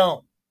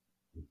 Rendon.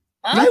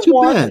 I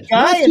want the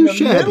guy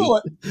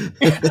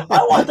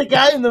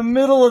in the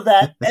middle of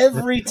that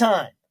every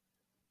time.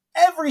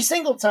 Every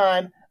single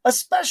time,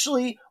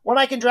 especially when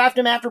I can draft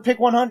him after pick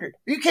 100. Are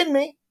you kidding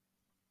me?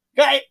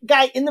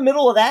 Guy in the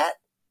middle of that?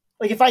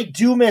 Like if I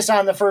do miss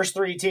on the first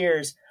 3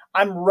 tiers,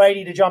 I'm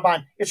ready to jump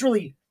on. It's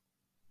really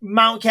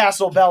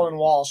Mountcastle, Bell, and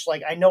Walsh.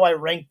 Like I know I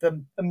ranked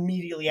them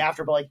immediately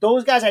after, but like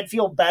those guys I'd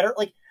feel better.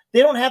 Like they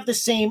don't have the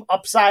same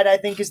upside, I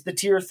think, as the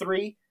tier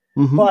 3,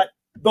 but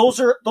those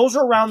are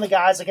around the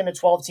guys like in a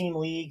 12-team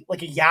league,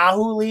 like a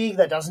Yahoo league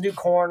that doesn't do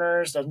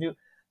corners,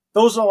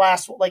 those are the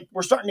last, like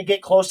we're starting to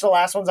get close to the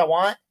last ones I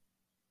want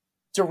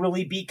to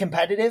really be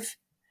competitive.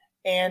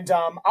 And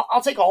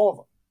I'll take all of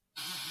them.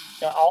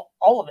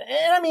 All of it.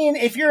 And I mean,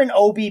 if you're an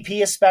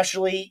OBP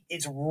especially,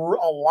 it's a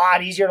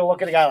lot easier to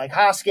look at a guy like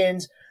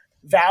Hoskins.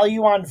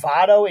 Value on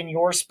Votto in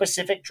your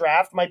specific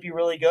draft might be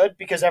really good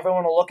because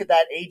everyone will look at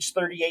that age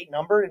 38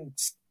 number and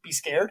be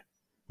scared.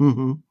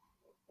 Mm-hmm.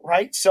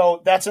 Right?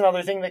 So that's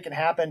another thing that can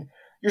happen.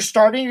 You're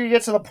starting to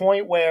get to the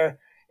point where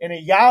in a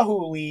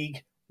Yahoo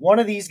league, one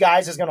of these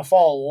guys is going to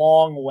fall a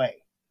long way,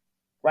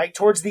 right?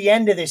 Towards the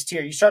end of this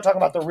tier, you start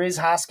talking about the Riz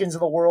Hoskins of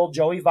the world,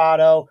 Joey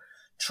Votto,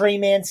 Trey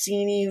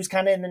Mancini, who's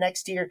kind of in the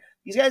next tier.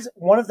 These guys,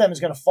 one of them is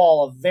going to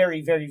fall a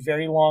very, very,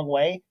 very long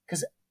way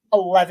because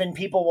 11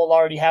 people will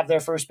already have their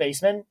first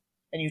baseman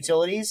and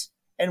utilities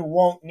and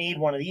won't need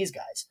one of these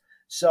guys.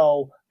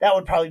 So that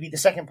would probably be the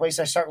second place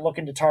I start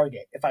looking to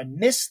target. If I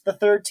miss the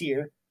 3rd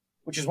tier,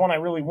 which is one I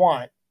really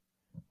want,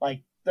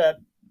 like the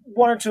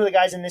 1 or 2 of the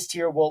guys in this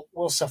tier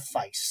will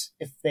suffice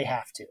if they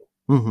have to.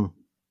 Mm-hmm.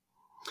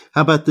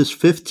 How about this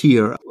 5th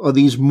tier? Are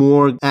these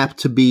more apt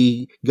to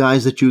be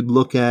guys that you'd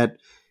look at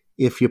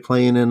if you're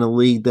playing in a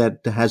league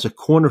that has a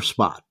corner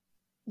spot?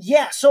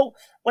 Yeah. So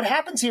what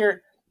happens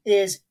here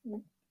is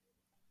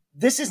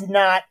this is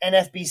not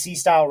NFBC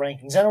style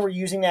rankings. I know we're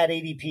using that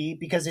ADP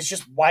because it's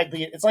just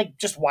widely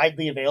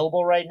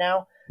available right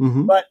now.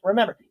 Mm-hmm. But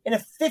remember, in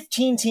a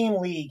 15-team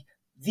league,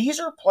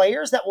 these are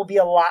players that will be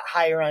a lot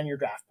higher on your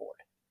draft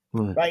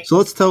board, right? So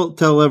let's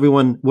tell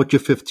everyone what your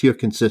 5th tier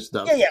consists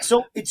of. Yeah.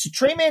 So it's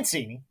Trey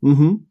Mancini.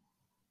 Mm-hmm.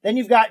 Then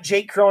you've got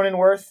Jake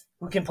Cronenworth,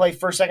 who can play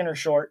first, second, or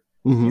short.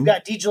 Mm-hmm. You've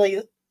got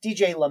DJ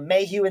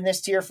LeMahieu in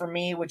this tier for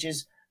me, which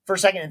is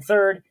first, second, and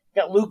third.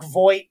 You've got Luke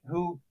Voigt,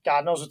 who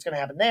God knows what's going to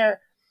happen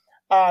there.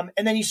 And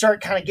then you start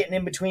kind of getting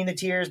in between the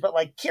tiers, but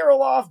like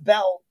Kirilloff,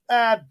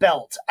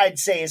 Belt, I'd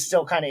say is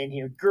still kind of in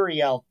here.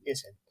 Gurriel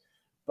isn't,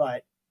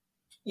 but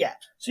yeah.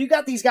 So you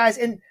got these guys,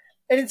 and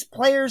it's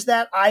players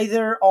that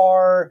either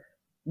are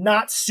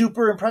not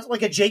super impressive,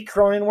 like a Jake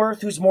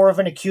Cronenworth, who's more of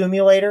an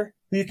accumulator,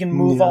 who you can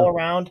move all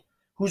around,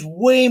 who's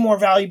way more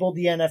valuable to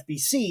the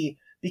NFBC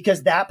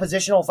because that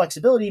positional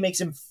flexibility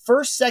makes him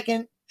first,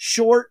 second,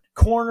 short,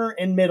 corner,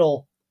 and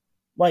middle.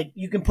 Like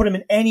you can put him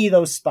in any of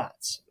those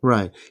spots.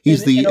 Right.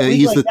 He's the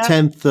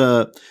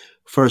 10th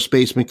first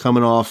baseman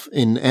coming off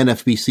in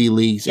NFBC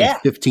leagues and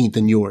 15th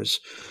in yours.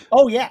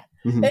 Oh yeah.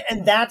 Mm-hmm.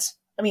 And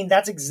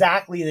that's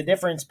exactly the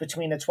difference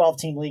between a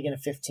 12-team league and a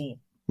 15,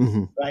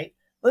 right?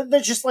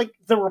 There's just like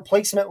the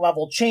replacement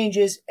level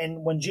changes. And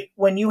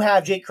when you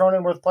have Jake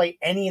Cronenworth play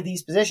any of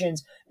these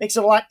positions, it makes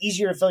it a lot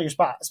easier to fill your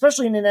spot,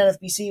 especially in an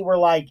NFBC where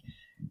like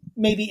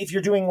maybe if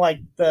you're doing like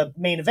the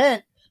main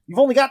event, you've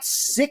only got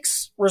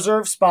 6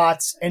 reserve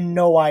spots and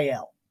no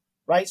IL,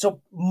 right?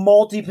 So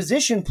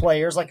multi-position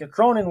players like a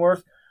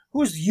Cronenworth,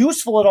 who's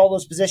useful at all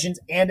those positions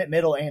and at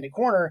middle and at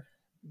corner,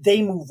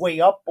 they move way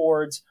up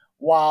boards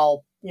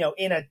while,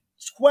 in a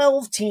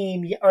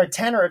 12-team or a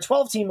 10 or a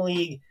 12-team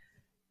league,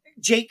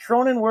 Jake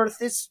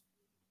Cronenworth is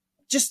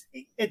just,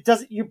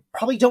 you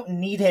probably don't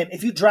need him.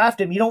 If you draft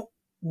him, you don't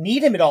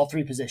need him at all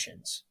 3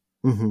 positions,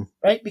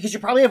 right? Because you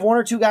probably have 1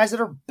 or 2 guys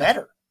that are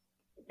better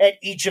at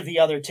each of the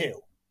other 2,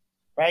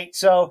 right?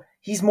 So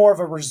he's more of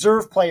a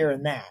reserve player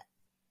in that.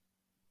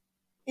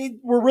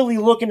 We're really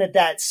looking at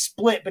that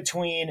split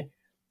between,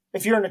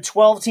 if you're in a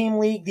 12-team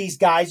league, these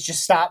guys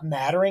just stop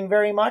mattering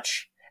very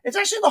much. It's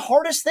actually the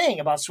hardest thing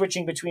about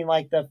switching between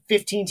like the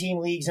 15-team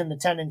leagues and the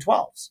 10 and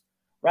 12s,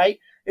 right?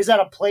 Is that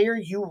a player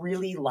you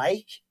really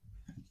like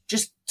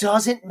just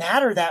doesn't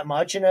matter that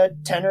much in a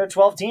 10 or a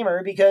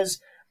 12-teamer because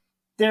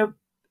they're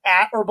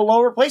at or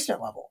below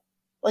replacement level.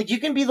 Like you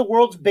can be the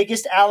world's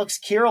biggest Alex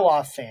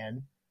Kirilloff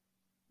fan,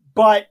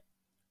 but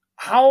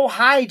how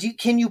high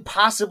can you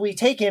possibly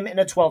take him in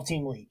a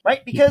 12-team league,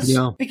 right?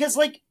 Because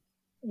like,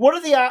 what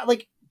are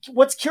the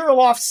what's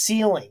Kirilloff's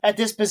ceiling at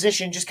this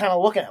position? Just kind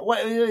of looking at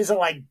what is it,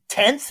 like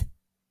 10th,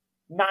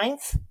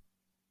 9th,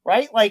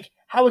 right? Like,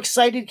 how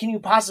excited can you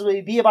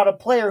possibly be about a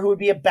player who would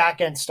be a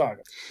back-end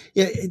starter?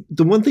 Yeah,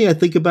 the one thing I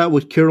think about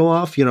with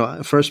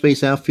Kirilloff, first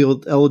base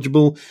outfield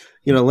eligible,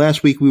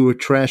 last week we were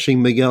trashing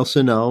Miguel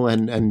Sano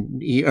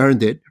and he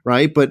earned it,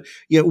 right? But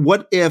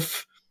what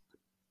if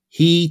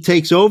he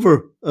takes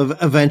over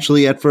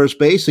eventually at first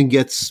base and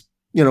gets,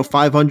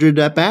 500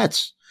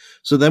 at-bats?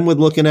 So then we're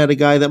looking at a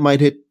guy that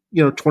might hit,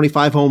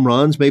 25 home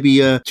runs, maybe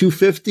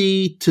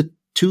 250 to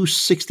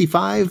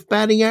 265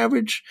 batting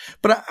average.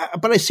 But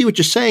I see what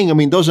you're saying. I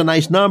mean, those are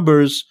nice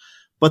numbers,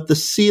 but the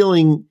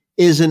ceiling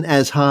isn't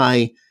as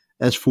high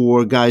as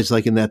for guys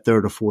like in that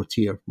 3rd or 4th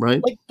tier,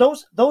 right? Like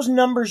those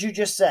numbers you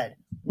just said,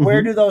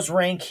 where do those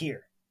rank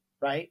here,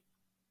 right?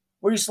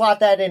 Where do you slot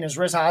that in? Is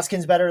Rhys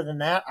Hoskins better than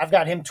that? I've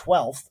got him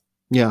 12th.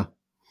 Yeah.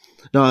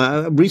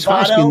 No, Rhys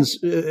Hoskins,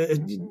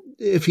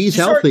 if he's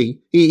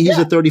healthy, he's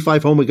a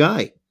 35 homer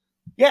guy.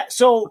 Yeah,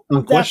 so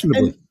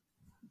unquestionably.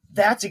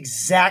 That's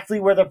exactly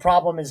where the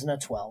problem is in a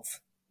 12,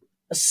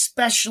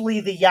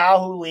 especially the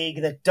Yahoo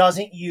League that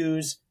doesn't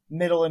use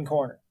middle and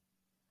corner.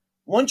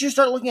 Once you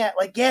start looking at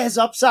his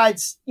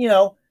upside's,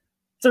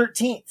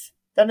 13th,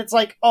 then it's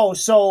like, oh,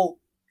 so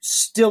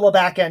still a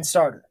back end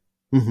starter,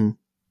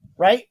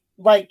 right?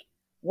 Like,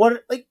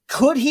 what? Like,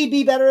 could he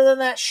be better than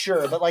that?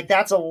 Sure, but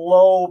that's a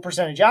low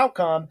percentage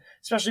outcome,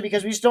 especially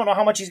because we just don't know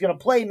how much he's going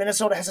to play.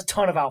 Minnesota has a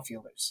ton of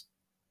outfielders.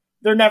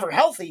 They're never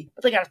healthy,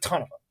 but they got a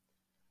ton of them,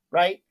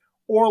 right?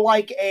 Or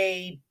like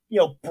a,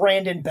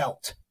 Brandon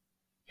Belt.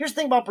 Here's the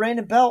thing about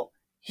Brandon Belt.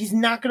 He's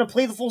not going to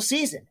play the full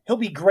season. He'll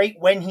be great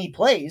when he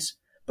plays,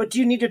 but do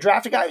you need to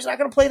draft a guy who's not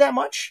going to play that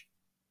much?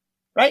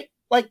 Right?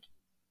 Like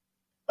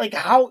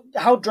how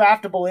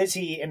draftable is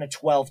he in a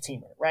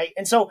 12-teamer, right?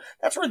 And so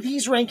that's where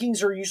these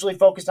rankings are usually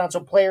focused on.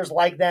 So players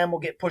like them will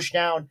get pushed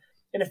down.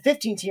 In a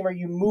 15-teamer,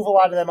 you move a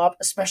lot of them up,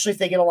 especially if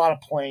they get a lot of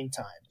playing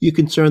time. You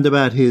concerned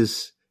about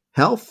his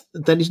health,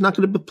 that he's not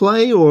going to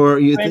play, or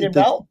you Brandon think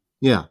that, Belt?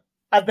 Yeah.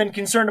 I've been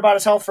concerned about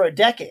his health for a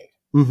decade.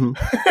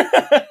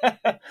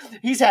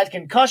 He's had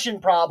concussion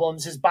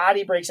problems. His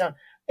body breaks down.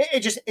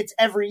 It's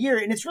every year,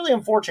 and it's really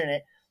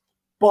unfortunate.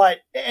 But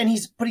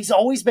he's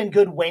always been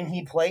good when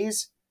he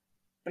plays,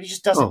 but he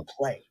just doesn't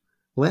play.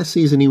 Last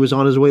season, he was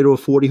on his way to a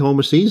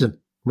 40-homer season,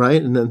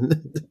 right? And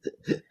then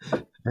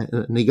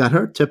and he got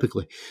hurt.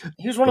 Typically,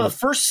 he was one of the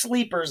first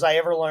sleepers I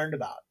ever learned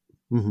about.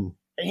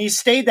 And he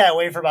stayed that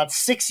way for about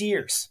 6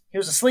 years. He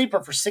was a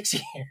sleeper for 6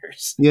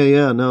 years.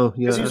 Yeah.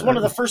 Because he was one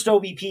of the first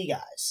OBP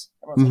guys.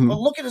 Everyone's like, but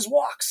look at his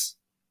walks.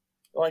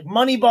 Like,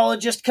 Moneyball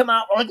had just come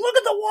out. We're like, look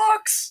at the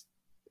walks.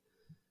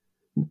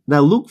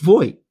 Now, Luke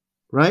Voit,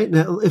 right?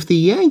 Now, if the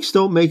Yanks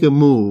don't make a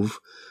move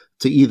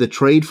to either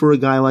trade for a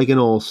guy like an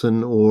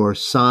Olsen or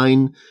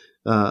sign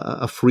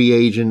a free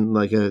agent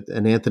like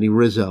an Anthony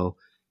Rizzo.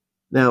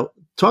 Now,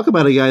 talk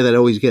about a guy that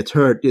always gets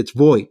hurt. It's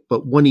Voit.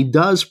 But when he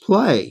does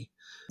play,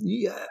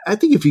 I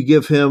think if you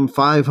give him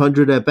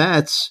 500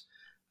 at-bats,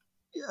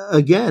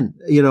 again,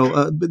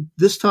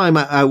 this time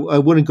I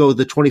wouldn't go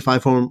the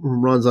 25 home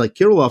runs like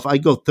Kirilloff.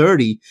 I'd go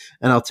 30,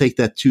 and I'll take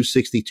that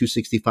 260,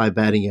 265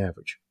 batting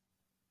average.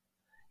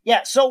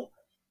 Yeah, so,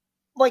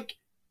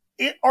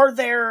 are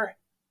there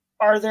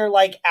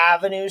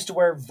avenues to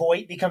where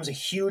Voit becomes a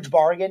huge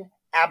bargain?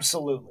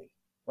 Absolutely,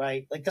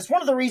 right? Like that's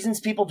one of the reasons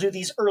people do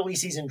these early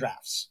season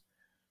drafts.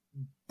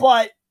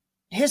 But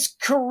his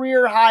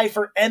career high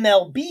for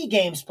MLB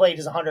games played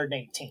is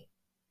 118,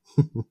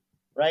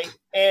 right?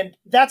 And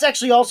that's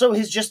actually also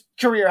his just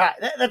career high.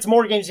 That's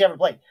more games he ever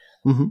played.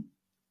 Mm-hmm.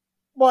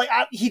 Well,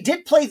 he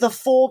did play the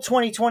full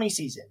 2020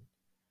 season,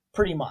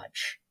 pretty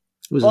much.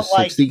 It was a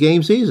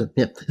 60-game season.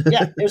 Yeah.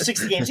 Yeah, it was a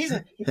 60-game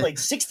season. He played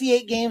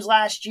 68 games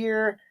last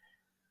year.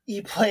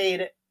 He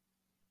played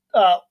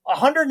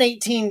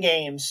 118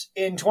 games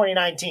in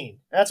 2019.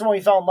 That's when we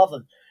fell in love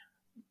with him.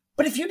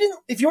 But if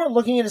you weren't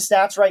looking at his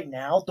stats right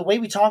now, the way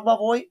we talk about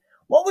Voit,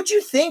 what would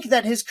you think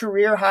that his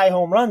career high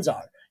home runs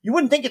are? You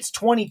wouldn't think it's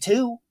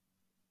 22.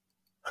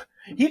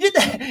 He did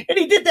that, and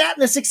he did that in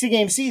the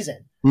 60-game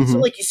season. Mm-hmm. So,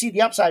 like, you see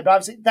the upside, but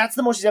obviously that's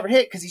the most he's ever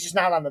hit because he's just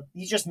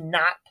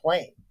not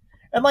playing.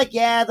 And, like,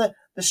 yeah, the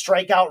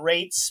strikeout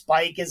rate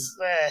spike is,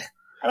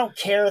 I don't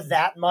care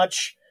that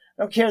much.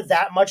 I don't care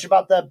that much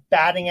about the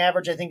batting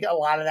average. I think a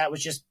lot of that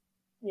was just,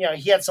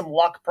 he had some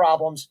luck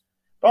problems.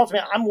 But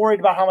ultimately, I'm worried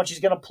about how much he's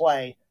going to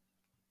play.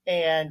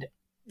 And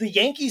the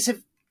Yankees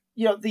if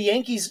you're the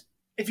Yankees,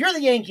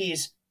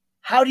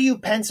 how do you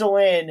pencil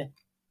in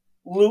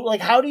Luke?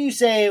 Like, how do you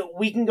say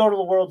we can go to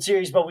the World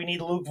Series, but we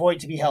need Luke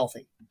Voit to be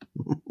healthy?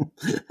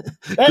 that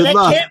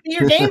can't be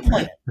your game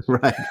plan.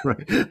 Right.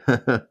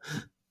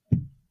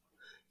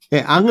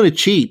 Yeah, I'm going to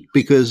cheat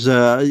because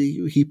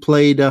he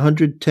played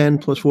 110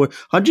 plus 4,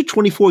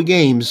 124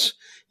 games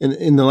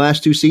in the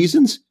last 2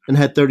 seasons and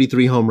had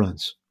 33 home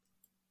runs.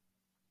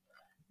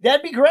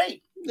 That'd be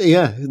great.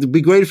 Yeah, it'd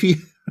be great if he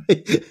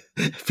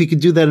could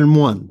do that in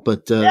one.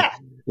 But yeah.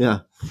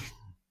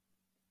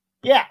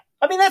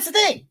 I mean, that's the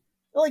thing.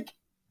 Like,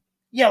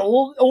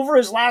 over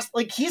his last,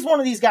 like, he's one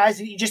of these guys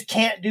that you just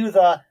can't do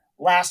the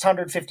last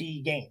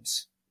 150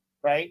 games,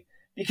 right?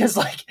 Because,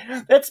 like,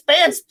 that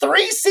spans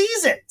 3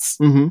 seasons.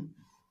 Mm-hmm.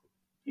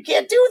 You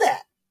can't do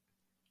that.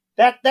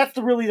 That's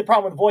really the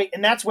problem with Voit.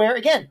 And that's where,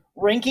 again,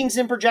 rankings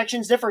and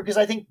projections differ because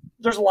I think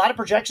there's a lot of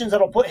projections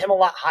that'll put him a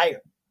lot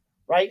higher,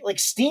 right? Like,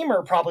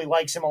 Steamer probably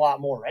likes him a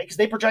lot more, right? Because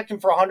they project him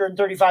for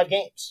 135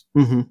 games.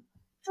 Mm-hmm.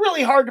 It's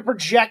really hard to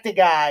project a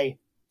guy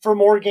for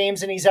more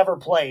games than he's ever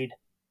played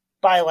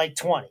by, like,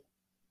 20.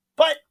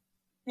 But,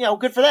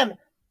 good for them.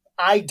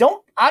 I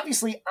don't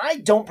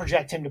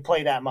project him to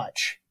play that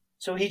much.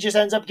 So he just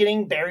ends up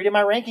getting buried in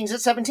my rankings at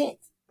 17th.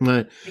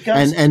 Right.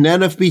 And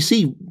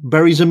NFBC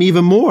buries him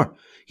even more.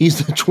 He's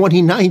the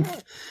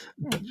 29th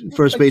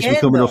first baseman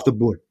coming off the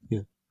board. Yeah.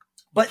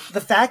 But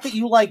the fact that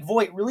you like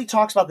Voit really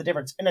talks about the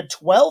difference. In a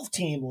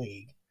 12-team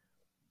league,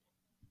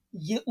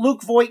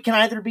 Luke Voit can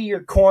either be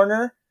your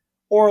corner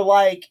or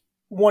like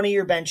one of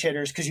your bench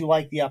hitters because you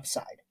like the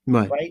upside.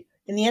 Right?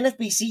 In the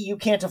NFBC, you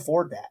can't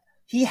afford that.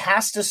 He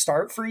has to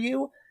start for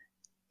you.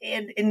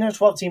 And in a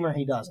 12-teamer,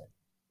 he doesn't.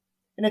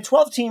 In a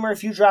 12-teamer,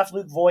 if you draft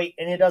Luke Voit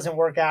and it doesn't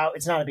work out,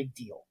 it's not a big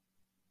deal.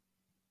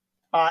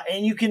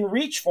 And you can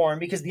reach for him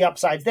because the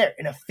upside's there.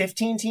 In a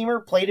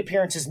 15-teamer, plate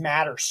appearances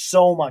matter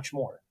so much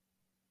more.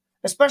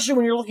 Especially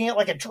when you're looking at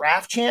like a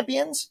draft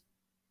champions,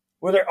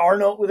 where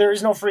there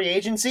is no free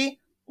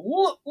agency.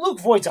 Luke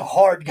Voit's a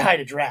hard guy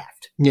to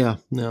draft. Yeah,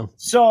 no.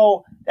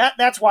 So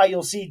that's why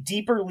you'll see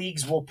deeper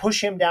leagues will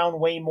push him down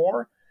way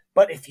more.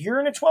 But if you're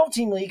in a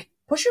 12-team league,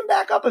 push him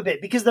back up a bit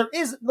because there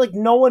is, like,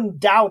 no one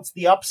doubts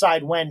the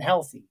upside when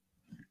healthy,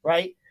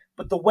 right?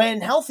 But the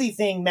when healthy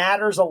thing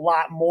matters a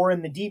lot more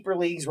in the deeper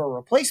leagues where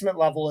replacement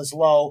level is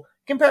low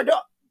compared to,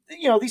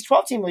 these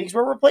 12-team leagues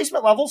where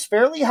replacement level is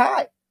fairly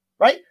high,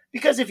 right?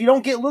 Because if you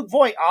don't get Luke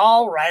Voit,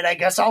 all right, I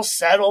guess I'll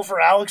settle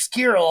for Alex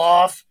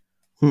Kirilloff.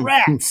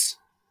 Rats.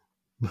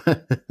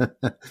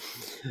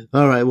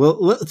 All right, well,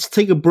 let's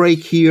take a break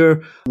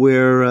here.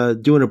 We're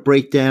doing a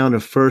breakdown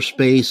of first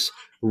base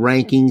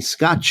rankings,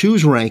 Scott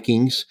Chu's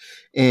rankings,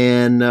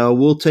 and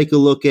we'll take a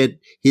look at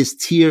his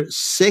tier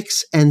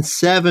 6 and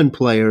 7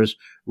 players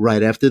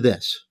right after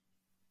this.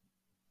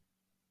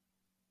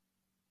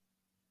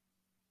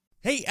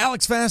 Hey,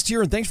 Alex Fast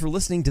here, and thanks for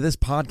listening to this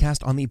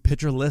podcast on the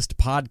Pitcher List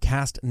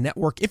Podcast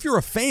Network. If you're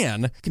a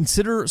fan,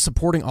 consider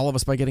supporting all of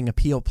us by getting a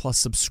PL Plus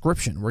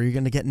subscription, where you're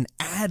going to get an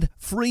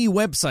ad-free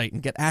website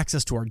and get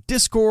access to our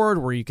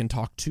Discord, where you can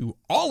talk to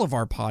all of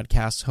our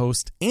podcast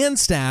hosts and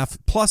staff.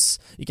 Plus,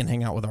 you can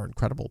hang out with our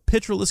incredible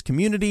Pitcher List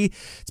community.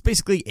 It's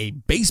basically a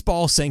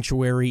baseball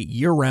sanctuary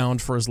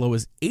year-round for as low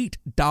as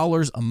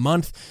 $8 a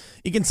month.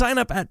 You can sign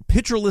up at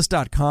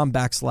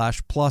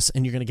pitcherlist.com/plus,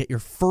 and you're going to get your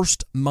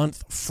first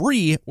month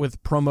free with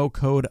promo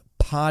code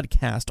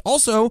podcast.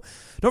 Also,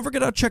 don't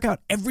forget to check out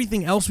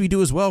everything else we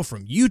do as well,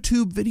 from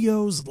YouTube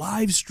videos,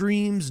 live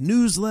streams,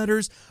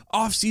 newsletters,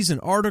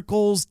 off-season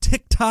articles,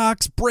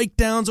 TikToks,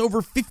 breakdowns,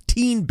 over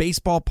 15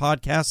 baseball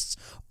podcasts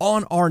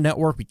on our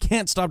network. We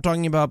can't stop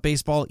talking about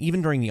baseball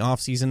even during the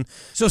off-season.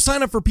 So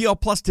sign up for PL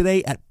Plus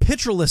today at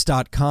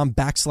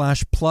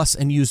pitcherlist.com/plus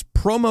and use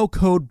promo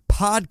code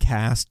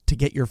podcast to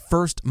get your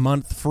first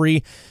month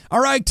free. All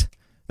right.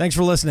 Thanks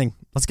for listening.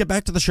 Let's get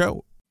back to the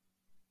show.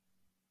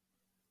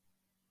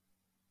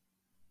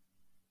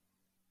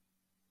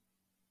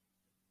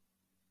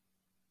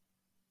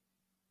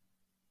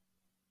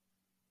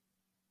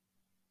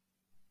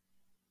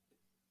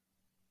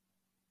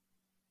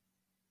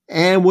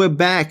 And we're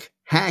back.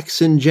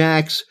 Hacks and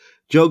Jacks,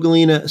 Joe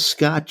Galena,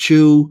 Scott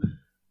Chu,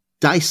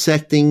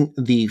 dissecting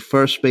the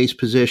first base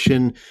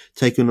position,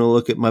 taking a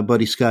look at my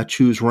buddy Scott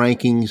Chu's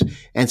rankings.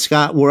 And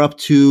Scott, we're up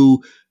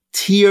to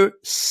tier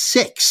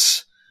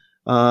 6.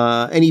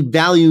 Any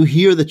value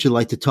here that you'd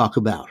like to talk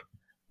about?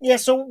 Yeah,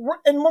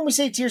 and when we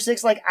say tier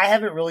 6, like, I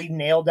haven't really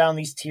nailed down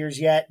these tiers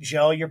yet.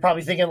 Joe, you're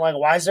probably thinking, like,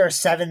 why is there a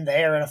 7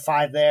 there and a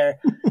 5 there?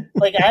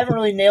 Like, I haven't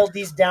really nailed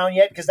these down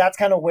yet because that's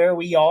kind of where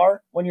we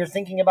are when you're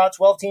thinking about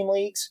 12-team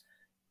leagues.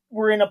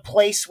 We're in a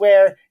place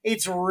where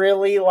it's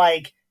really,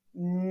 like,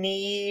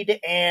 need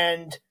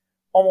and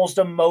almost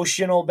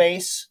emotional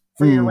base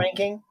for your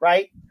ranking,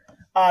 right?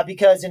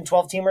 Because in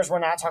 12-teamers, we're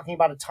not talking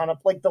about a ton of,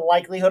 like, the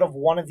likelihood of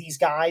one of these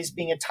guys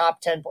being a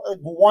top 10, like,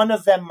 one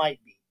of them might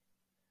be.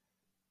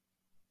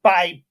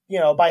 By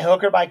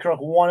hook or by crook,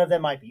 one of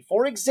them might be.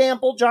 For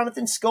example,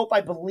 Jonathan Schoop,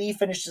 I believe,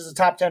 finished as a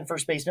top 10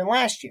 first baseman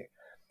last year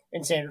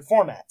in standard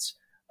formats.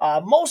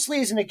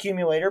 Mostly as an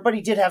accumulator, but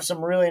he did have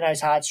some really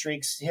nice hot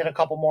streaks, hit a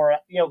couple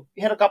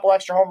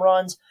extra home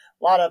runs,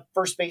 a lot of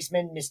first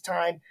basemen missed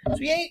time. So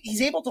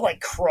he's able to, like,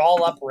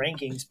 crawl up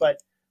rankings, but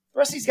the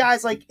rest of these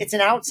guys, like, it's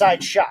an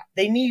outside shot.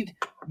 They need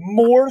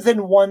more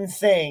than one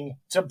thing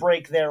to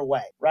break their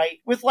way, right?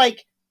 With,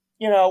 like,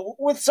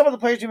 with some of the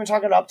players we've been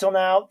talking about up till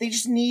now, they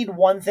just need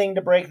one thing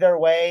to break their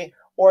way,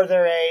 or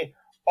they're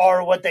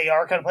are what they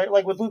are kind of player.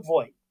 Like with Luke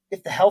Voit,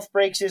 if the health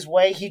breaks his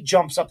way, he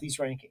jumps up these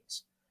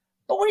rankings.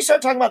 But when you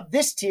start talking about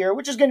this tier,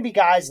 which is going to be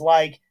guys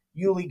like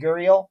Yuli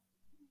Gurriel,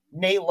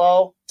 Nate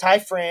Lowe, Ty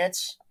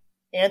France,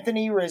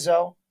 Anthony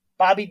Rizzo,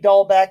 Bobby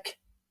Dahlbeck,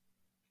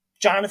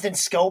 Jonathan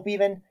Schoop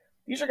even,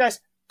 these are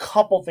guys,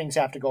 couple things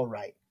have to go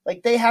right.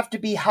 Like, they have to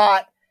be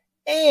hot,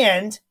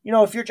 and,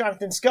 if you're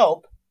Jonathan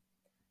Schoop,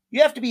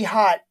 you have to be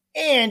hot,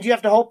 and you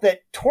have to hope that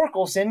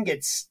Torkelson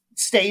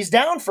stays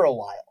down for a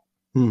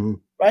while,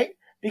 right?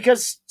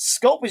 Because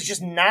Schoop is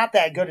just not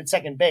that good at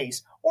second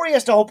base, or he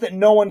has to hope that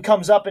no one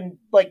comes up and,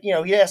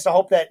 he has to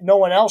hope that no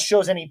one else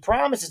shows any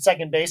promise at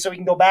second base so he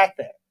can go back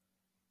there.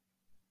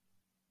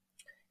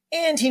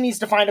 And he needs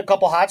to find a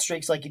couple hot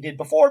streaks like he did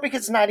before,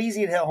 because it's not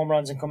easy to hit home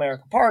runs in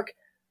Comerica Park,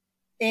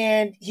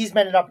 and he's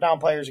been an up-and-down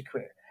player as a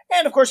career.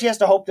 And, of course, he has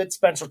to hope that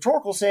Spencer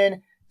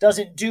Torkelson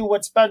doesn't do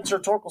what Spencer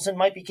Torkelson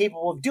might be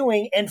capable of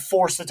doing and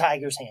force the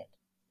Tigers' hand.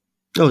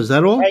 Oh, is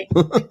that all? Right?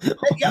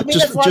 I mean,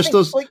 just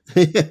those. Like,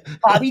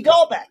 Bobby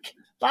Dahlbeck.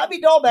 Bobby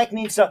Dahlbeck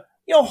needs to,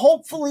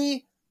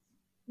 hopefully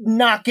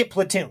not get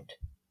platooned.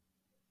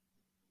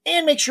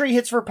 And make sure he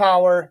hits for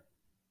power.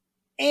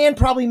 And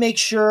probably make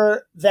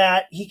sure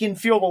that he can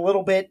field a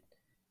little bit.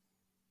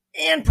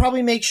 And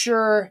probably make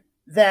sure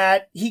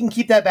that he can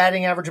keep that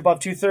batting average above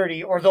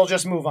 230, or they'll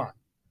just move on.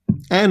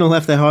 And he'll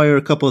have to hire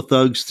a couple of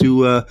thugs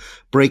to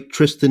break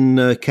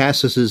Tristan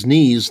Casas's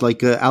knees,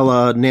 like a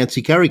la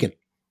Nancy Kerrigan.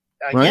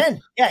 Again, right?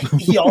 Yeah.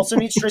 He also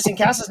needs Tristan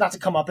Casas not to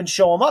come up and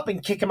show him up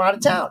and kick him out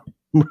of town.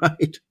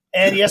 Right.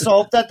 And he has to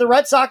hope that the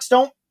Red Sox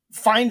don't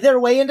find their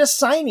way into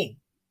signing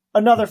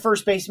another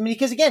first baseman,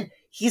 because, again,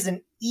 he's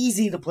an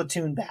easy to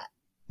platoon bat,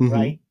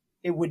 right?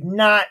 It would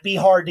not be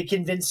hard to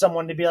convince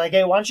someone to be like,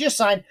 hey, why don't you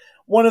sign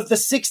one of the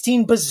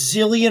 16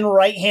 bazillion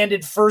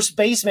right-handed first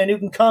basemen who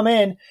can come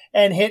in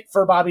and hit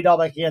for Bobby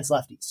Dahlbeck against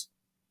lefties?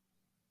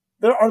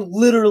 There are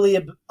literally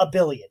a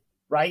billion,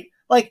 right?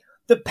 Like,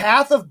 the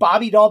path of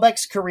Bobby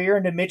Dahlbeck's career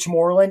into Mitch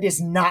Moreland is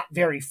not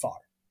very far,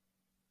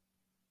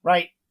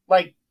 right?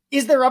 Like,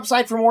 is there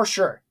upside for more?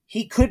 Sure.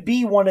 He could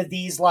be one of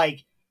these,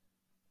 like,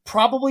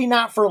 probably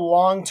not for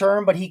long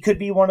term, but he could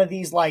be one of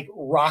these, like,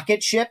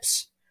 rocket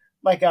ships.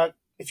 Like,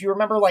 if you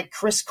remember, like,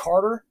 Chris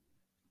Carter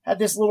had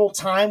this little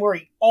time where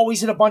he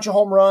always hit a bunch of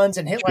home runs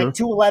and hit like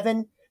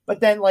 211,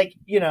 but then, like,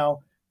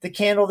 the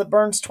candle that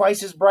burns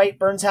twice as bright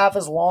burns half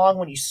as long.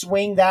 When you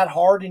swing that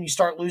hard and you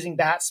start losing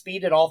bat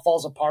speed, it all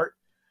falls apart.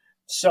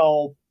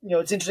 So,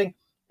 it's interesting.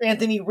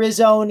 Anthony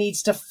Rizzo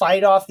needs to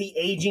fight off the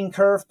aging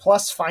curve,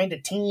 plus find a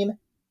team.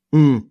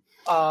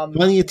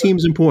 Finding a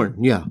team's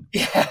important, yeah.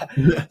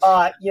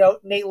 Yeah.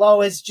 Nate Lowe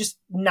has just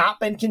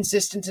not been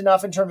consistent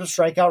enough in terms of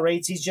strikeout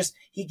rates.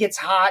 He gets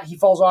hot, he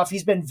falls off.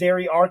 He's been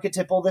very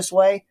archetypal this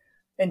way,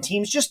 and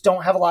teams just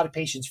don't have a lot of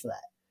patience for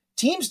that.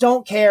 Teams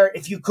don't care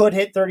if you could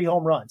hit 30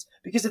 home runs,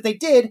 because if they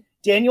did,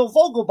 Daniel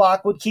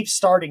Vogelbach would keep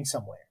starting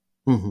somewhere,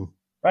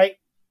 right?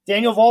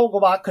 Daniel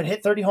Vogelbach could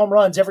hit 30 home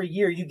runs every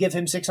year. You give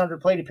him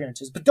 600 plate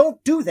appearances, but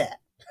don't do that.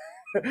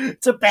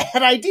 It's a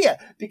bad idea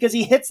because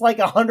he hits like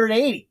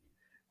 180,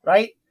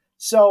 right?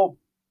 So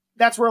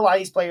that's where a lot of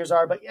these players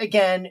are. But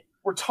again,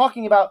 we're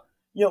talking about,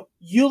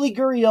 Yuli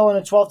Gurriel in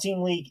a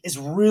 12-team league is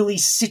really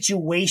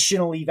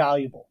situationally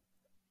valuable.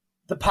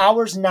 The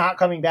power's not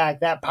coming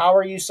back. That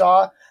power you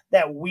saw,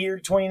 that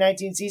weird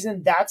 2019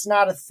 season, that's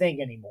not a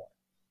thing anymore.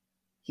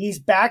 He's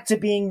back to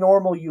being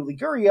normal Yuli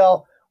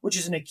Gurriel, which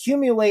is an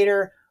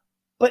accumulator.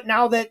 But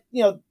now that,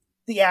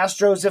 the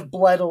Astros have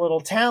bled a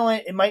little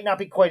talent, it might not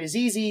be quite as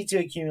easy to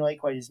accumulate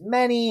quite as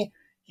many.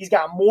 He's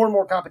got more and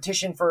more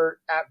competition for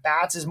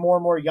at-bats as more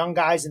and more young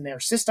guys in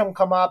their system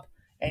come up.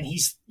 And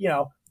he's,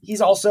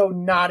 he's also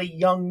not a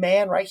young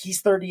man, right?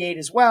 He's 38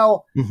 as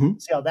well. Mm-hmm.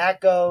 See how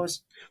that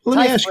goes. Well,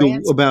 let me ask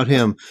you about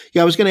him.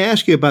 Yeah, I was going to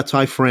ask you about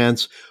Ty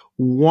France.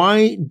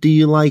 Why do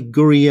you like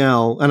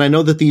Gurriel? And I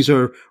know that these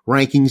are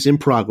rankings in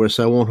progress,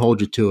 so I won't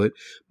hold you to it.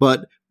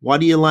 But why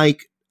do you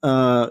like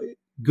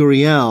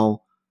Gurriel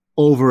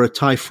over a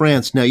Ty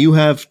France? Now, you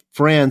have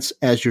France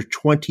as your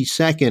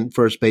 22nd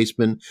first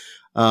baseman.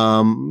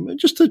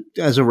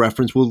 As a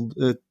reference,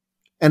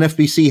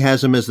 NFBC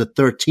has him as the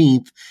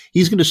 13th.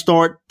 He's going to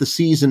start the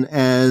season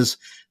as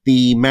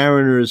the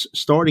Mariners'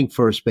 starting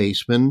first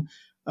baseman.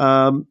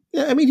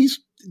 He's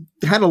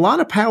had a lot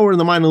of power in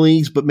the minor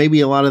leagues, but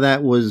maybe a lot of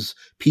that was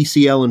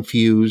PCL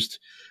infused.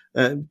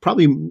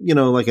 Probably,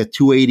 like a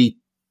 280,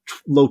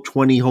 low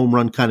 20 home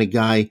run kind of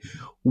guy.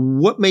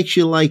 What makes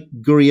you like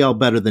Gurriel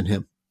better than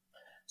him?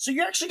 So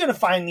you're actually going to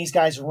find these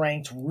guys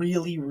ranked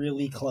really,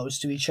 really close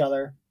to each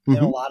other in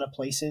a lot of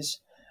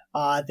places.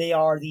 They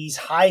are these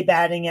high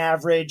batting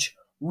average,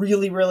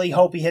 really, really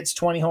hope he hits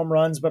 20 home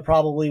runs, but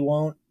probably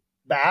won't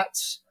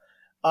bats.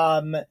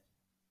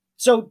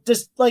 So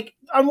just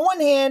on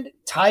one hand,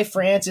 Ty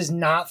France is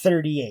not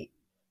 38.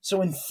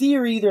 So in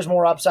theory, there's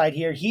more upside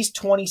here. He's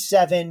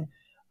 27.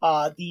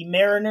 The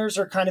Mariners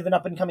are kind of an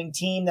up and coming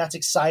team. That's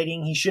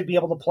exciting. He should be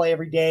able to play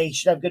every day. He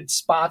should have good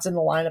spots in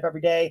the lineup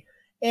every day.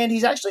 And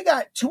he's actually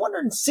got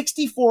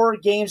 264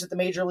 games at the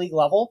major league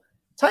level.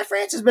 Ty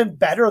France has been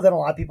better than a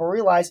lot of people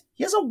realize.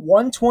 He has a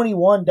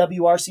 121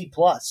 WRC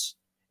plus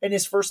in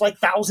his first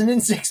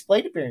 1,006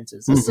 plate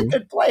appearances. This is a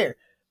good player.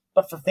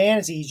 But for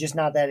fantasy, he's just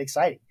not that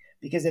exciting.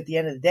 Because at the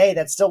end of the day,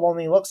 that still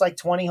only looks like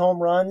 20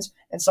 home runs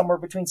and somewhere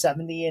between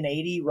 70 and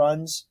 80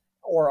 runs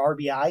or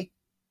RBI.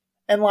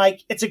 And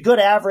it's a good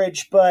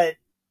average, but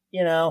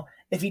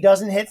if he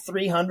doesn't hit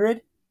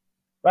 300,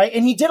 right?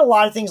 And he did a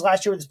lot of things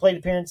last year with his plate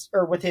appearance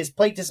or with his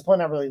plate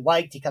discipline I really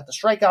liked. He cut the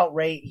strikeout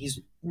rate.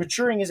 He's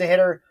maturing as a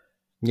hitter.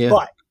 Yeah.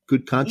 But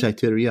good contact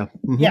hitter. Yeah.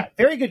 Mm-hmm. Yeah.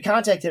 Very good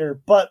contact hitter.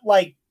 But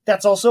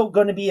that's also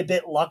going to be a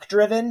bit luck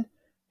driven.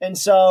 And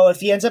so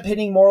if he ends up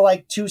hitting more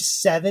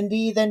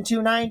 270 than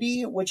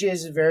 290, which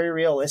is very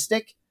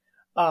realistic,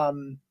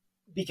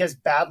 because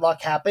bad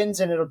luck happens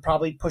and it'll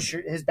probably push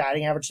his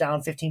batting average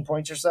down 15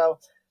 points or so,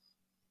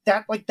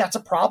 that's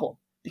a problem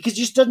because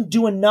he just doesn't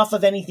do enough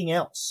of anything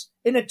else.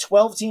 In a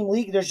 12-team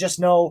league, there's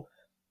no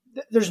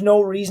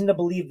reason to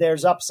believe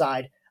there's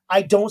upside.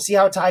 I don't see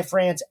how Ty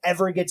France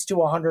ever gets to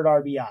 100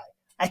 RBI.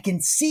 I can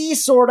see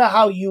sort of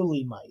how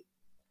Yuli might,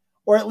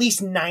 or at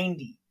least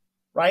 90.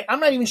 Right? I'm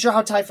not even sure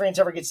how Ty France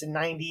ever gets to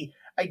 90.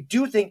 I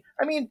do think,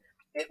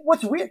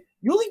 what's weird,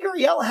 Yuli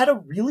Gurriel had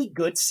a really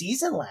good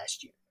season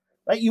last year.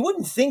 Right? You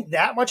wouldn't think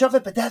that much of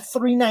it, but that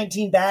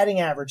 319 batting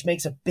average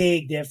makes a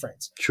big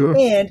difference. Sure.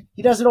 And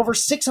he does it over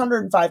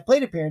 605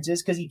 plate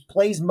appearances because he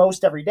plays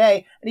most every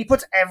day and he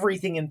puts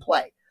everything in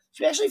play.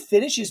 So he actually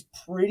finishes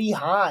pretty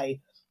high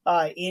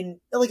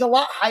in a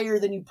lot higher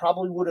than you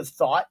probably would have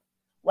thought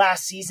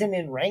last season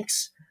in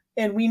ranks.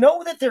 And we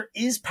know that there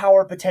is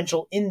power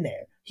potential in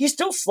there. He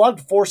still slugged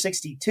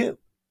 462,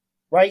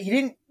 right?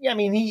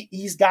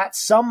 He's got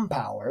some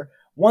power.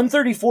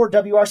 134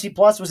 WRC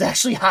plus was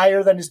actually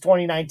higher than his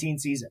 2019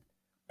 season,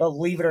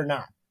 believe it or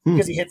not,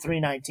 because he hit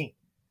 319.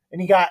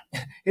 And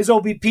his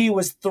OBP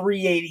was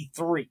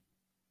 383,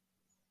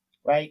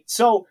 right?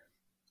 So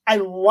I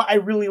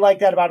really like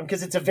that about him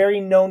because it's a very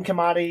known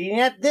commodity.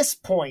 And at this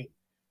point,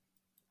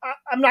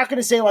 I'm not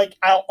going to say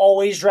I'll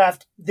always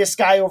draft this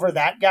guy over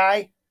that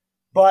guy.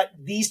 But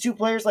these two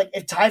players,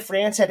 if Ty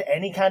France had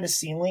any kind of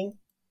ceiling,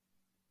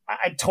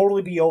 I'd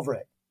totally be over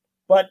it.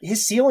 But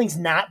his ceiling's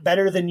not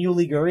better than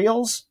Yuli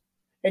Gurriel's.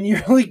 And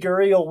Yuli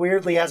Gurriel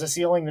weirdly has a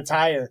ceiling that's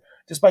higher,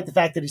 despite the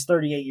fact that he's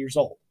 38 years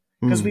old.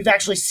 Because we've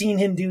actually seen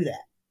him do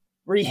that,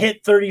 where he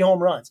hit 30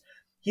 home runs.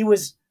 He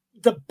was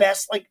the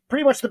best,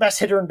 pretty much the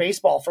best hitter in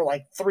baseball for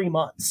 3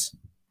 months.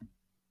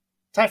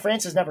 Ty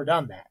France has never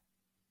done that.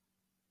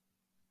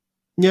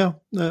 Yeah.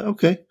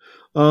 Okay.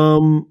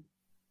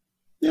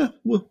 Yeah,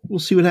 we'll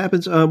see what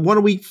happens. Why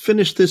don't we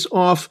finish this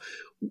off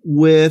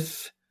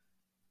with,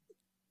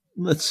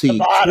 let's see. The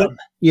bottom.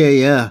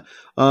 Yeah.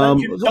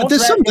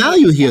 There's some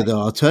value here, though,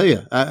 I'll tell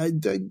you. I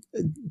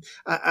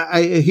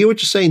hear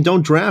what you're saying.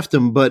 Don't draft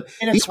them, but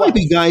these might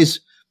be guys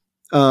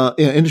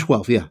in a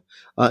 12, yeah.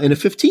 In a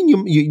 15,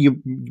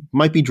 you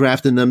might be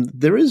drafting them.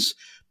 There is,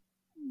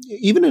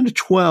 even in a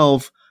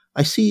 12,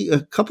 I see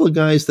a couple of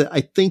guys that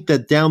I think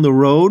that down the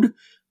road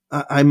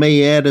I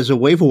may add as a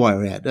waiver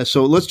wire ad.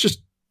 So let's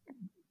just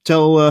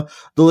tell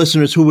the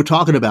listeners who we're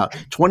talking about.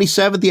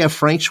 27th, you have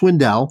Frank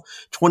Schwindel.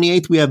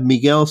 28th, we have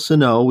Miguel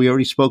Sano. We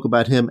already spoke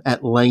about him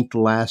at length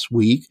last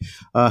week.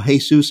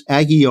 Jesus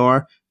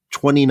Aguilar,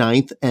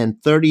 29th. And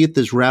 30th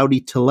is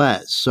Rowdy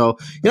Tellez. So,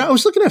 I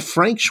was looking at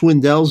Frank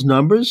Schwindel's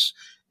numbers,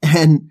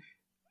 and,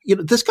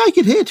 this guy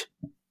could hit,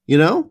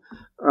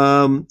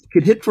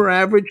 could hit for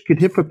average, could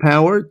hit for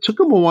power. It took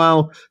him a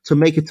while to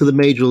make it to the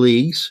major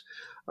leagues.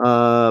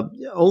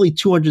 Only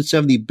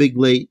 270 big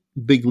league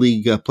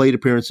plate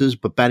appearances,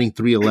 but batting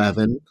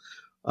 .311.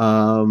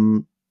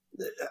 I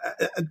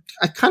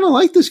kind of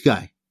like this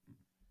guy.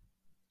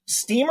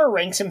 Steamer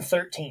ranks him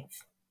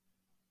 13th.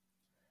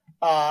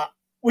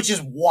 which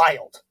is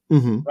wild,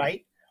 Mm-hmm.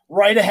 right?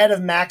 Right ahead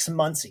of Max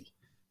Muncy.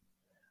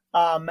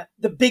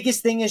 The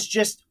biggest thing is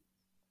just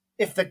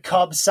if the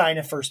Cubs sign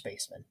a first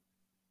baseman.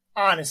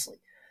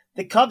 Honestly,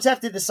 the Cubs have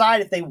to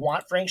decide if they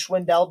want Frank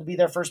Schwindel to be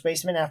their first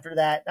baseman after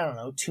that,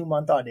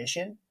 2-month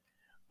audition.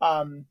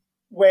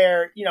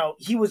 Where,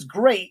 he was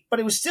great, but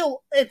it was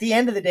still, at the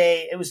end of the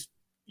day, it was,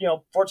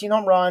 14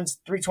 home runs,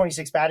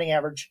 326 batting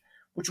average,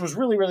 which was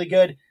really, really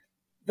good.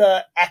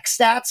 The X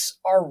stats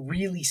are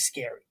really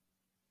scary.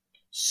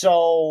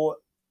 So,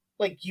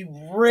 you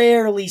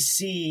rarely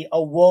see a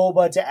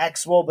WOBA to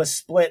ex-WOBA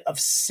split of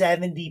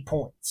 70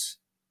 points.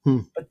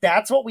 But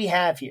that's what we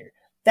have here.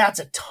 That's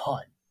a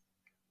ton.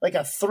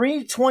 A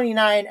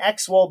 329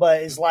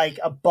 ex-WOBA is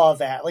above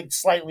that,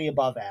 slightly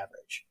above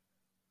average.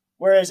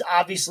 Whereas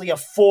obviously a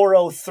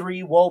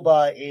 403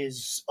 WOBA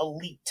is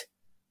elite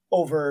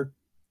over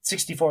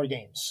 64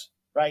 games,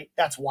 right?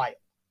 That's wild.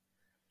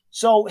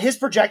 So his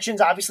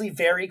projections obviously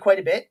vary quite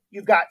a bit.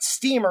 You've got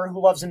Steamer,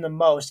 who loves him the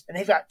most, and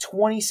they've got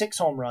 26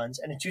 home runs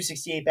and a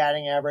 268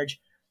 batting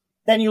average.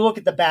 Then you look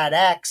at the Bad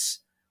X,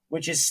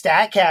 which is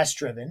StatCast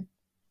driven,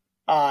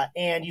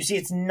 and you see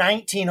it's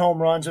 19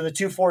 home runs with a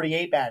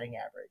 248 batting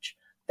average.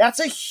 That's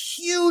a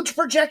huge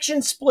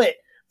projection split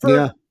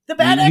for the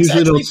Bad X. You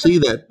usually don't see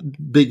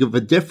that big of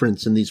a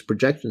difference in these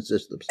projection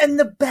systems. And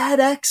the Bad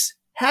X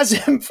has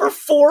him for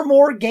 4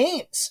 more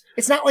games.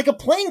 It's not like a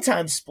playing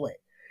time split.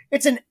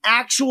 It's an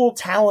actual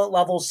talent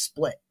level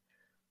split.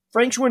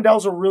 Frank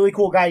Schwindel's a really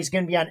cool guy. He's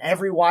going to be on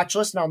every watch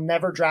list, and I'll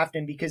never draft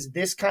him because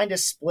this kind of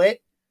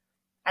split,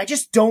 I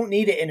just don't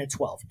need it in a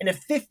 12. In a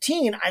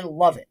 15, I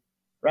love it,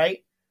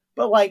 right?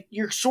 But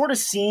you're sort of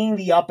seeing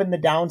the up and the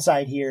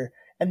downside here.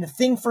 And the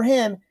thing for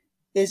him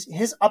is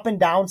his up and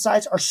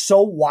downsides are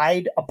so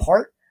wide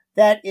apart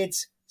that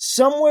it's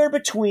somewhere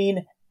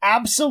between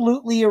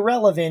absolutely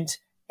irrelevant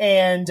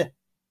and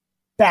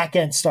back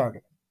end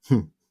starter.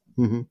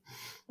 Mm-hmm.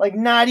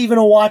 Not even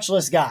a watch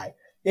list guy.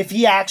 If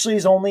he actually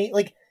is only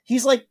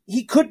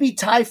he could be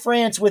Ty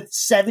France with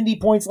 70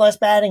 points less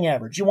batting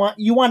average. You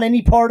want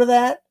any part of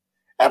that?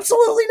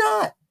 Absolutely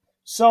not.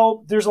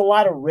 So there's a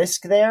lot of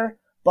risk there,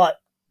 but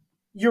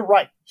you're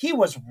right. He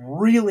was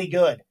really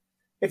good.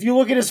 If you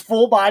look at his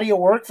full body of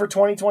work for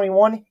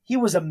 2021, he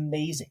was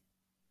amazing.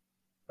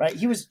 Right?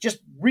 He was just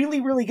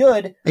really, really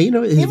good. And,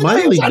 his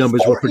minor league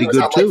numbers were pretty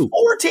good too.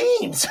 4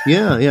 teams.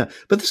 Yeah.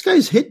 But this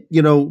guy's hit,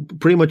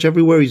 pretty much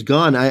everywhere he's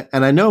gone.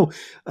 I know,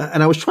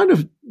 and I was trying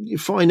to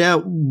find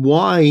out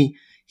why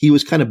he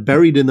was kind of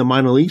buried in the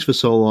minor leagues for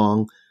so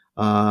long.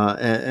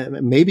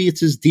 And maybe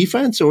it's his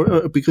defense,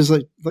 or because,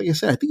 like I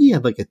said, I think he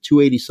had a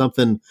 280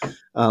 something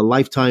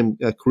lifetime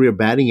career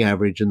batting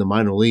average in the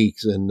minor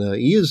leagues, and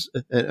he is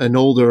an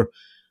older,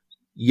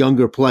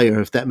 younger player,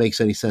 if that makes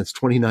any sense.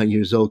 29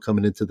 years old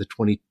coming into the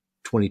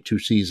 2022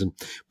 season.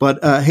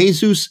 But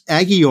Jesus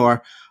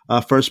Aguilar,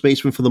 first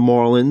baseman for the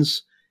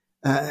Marlins.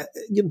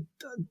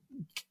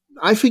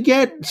 I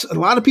forget. A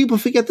lot of people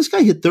forget this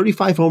guy hit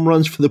 35 home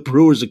runs for the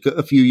Brewers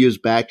a few years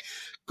back.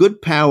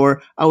 Good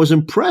power. I was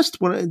impressed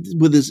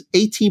with his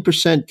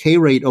 18% K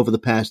rate over the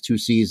past 2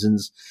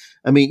 seasons.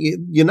 I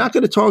mean, you're not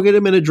going to target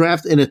him in a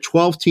draft in a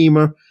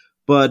 12-teamer,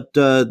 but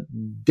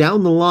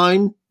down the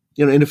line,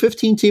 in a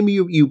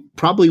 15-teamer, you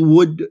probably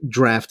would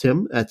draft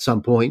him at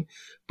some point,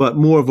 but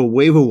more of a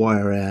waiver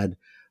wire ad.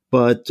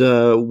 But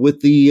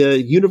with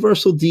the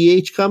universal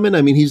DH coming,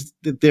 I mean, he's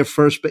the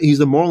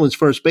Marlins'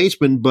 first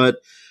baseman, but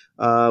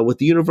with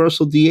the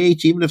universal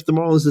DH, even if the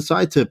Marlins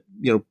decide to,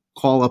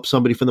 call up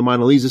somebody from the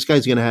minor leagues, this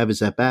guy's going to have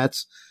his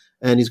at-bats,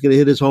 and he's going to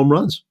hit his home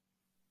runs.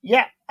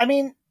 Yeah, I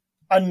mean,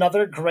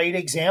 another great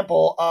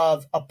example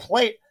of a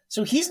play.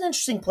 So he's an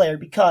interesting player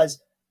because,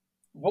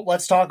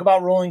 let's talk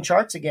about rolling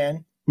charts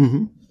again.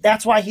 Mm-hmm.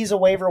 That's why he's a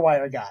waiver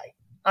wire guy.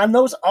 On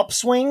those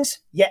upswings,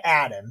 you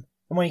add him.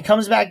 And when he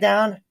comes back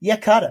down, you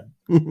cut him.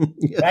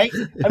 Yeah. Right?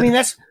 I mean,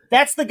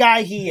 that's the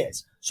guy he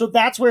is. So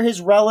that's where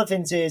his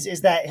relevance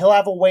is that he'll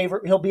have a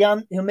waiver. He'll be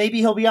on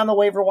the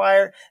waiver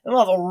wire, and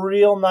he'll have a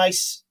real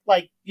nice,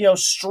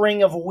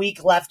 string of weak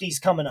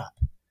lefties coming up.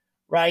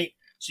 Right?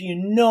 So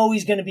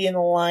he's going to be in the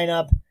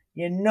lineup.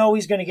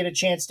 He's going to get a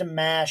chance to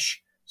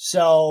mash.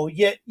 So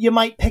you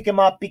might pick him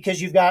up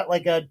because you've got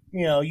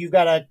you've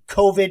got a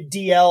COVID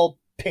DL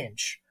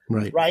pinch.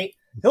 Right?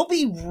 He'll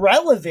be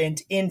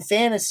relevant in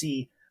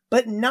fantasy,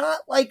 but not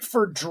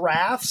for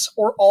drafts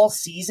or all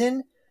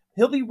season.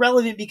 He'll be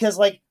relevant because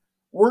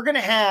we're going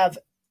to have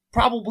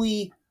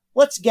probably,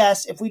 let's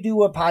guess, if we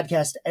do a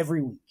podcast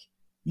every week,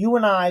 you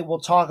and I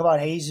will talk about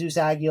Jesus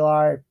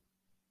Aguilar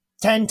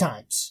 10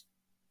 times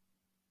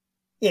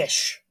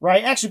ish,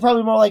 right? Actually,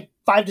 probably more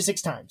 5 to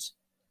 6 times.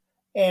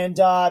 And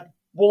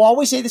we'll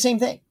always say the same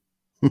thing.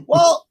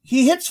 Well,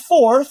 he hits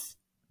 4th.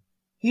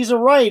 He's a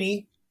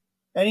righty,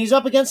 and he's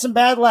up against some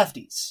bad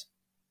lefties.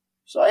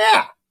 So,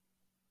 yeah,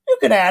 you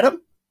can add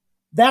him.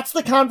 That's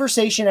the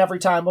conversation every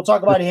time. We'll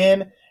talk about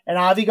him and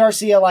Avi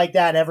Garcia like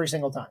that every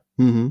single time.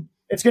 Mm-hmm.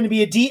 It's going to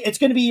be it's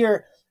going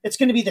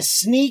to be the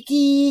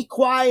sneaky,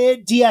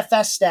 quiet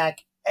DFS stack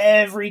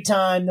every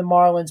time the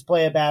Marlins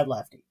play a bad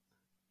lefty.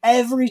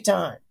 Every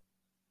time.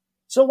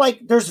 So,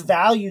 like, there's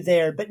value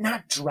there, but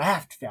not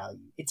draft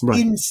value. It's Right.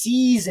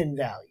 in-season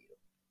value.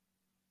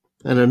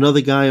 And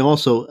another guy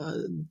also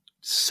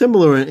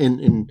similar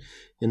in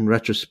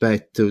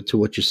retrospect to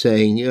what you're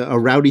saying,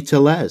 Rowdy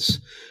Tellez,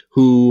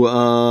 who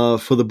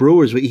for the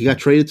Brewers, he got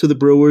traded to the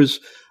Brewers,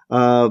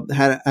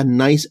 had a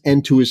nice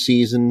end to his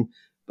season,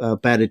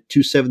 batted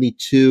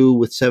 .272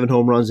 with 7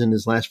 home runs in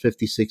his last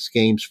 56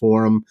 games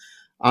for him.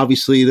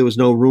 Obviously, there was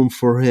no room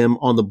for him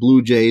on the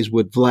Blue Jays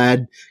with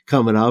Vlad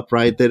coming up,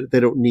 right? They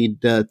don't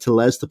need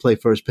Tellez to play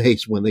first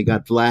base when they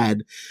got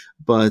Vlad.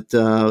 But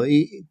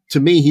to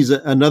me, he's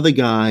another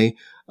guy,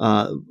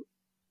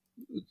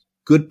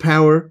 good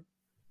power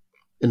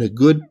in a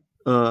good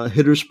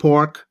hitter's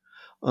park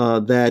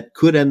that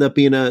could end up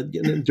being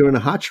during a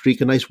hot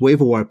streak, a nice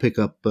waiver wire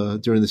pickup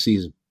during the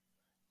season.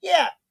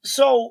 Yeah.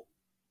 So,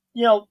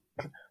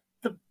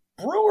 the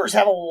Brewers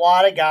have a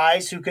lot of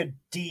guys who could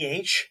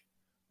DH.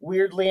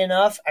 Weirdly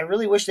enough, I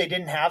really wish they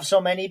didn't have so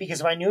many,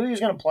 because if I knew he was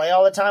going to play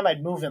all the time,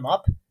 I'd move him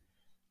up.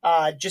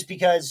 Just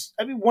because,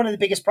 one of the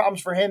biggest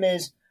problems for him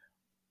is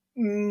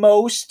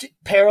most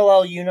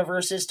parallel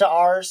universes to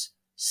ours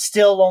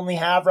still only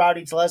have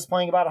Rowdy Tellez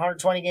playing about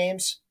 120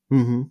 games,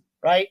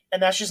 right?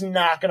 And that's just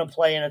not going to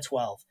play in a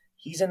 12.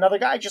 He's another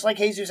guy, just like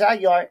Jesus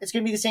Aguilar. It's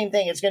going to be the same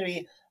thing. It's going to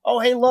be,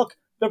 oh, hey, look,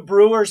 the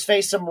Brewers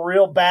face some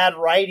real bad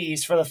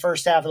righties for the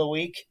first half of the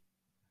week.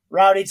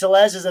 Rowdy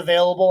Tellez is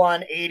available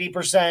on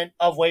 80%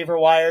 of waiver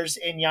wires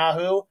in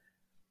Yahoo.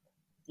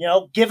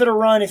 Give it a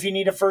run if you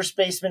need a first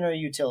baseman or a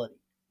utility.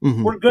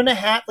 We're gonna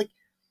have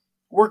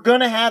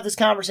this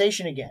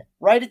conversation again.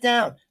 Write it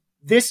down.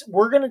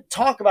 We're gonna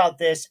talk about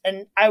this,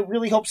 and I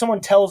really hope someone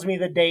tells me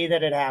the day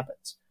that it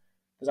happens.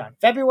 Because on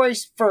February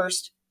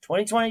 1st,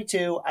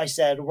 2022, I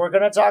said we're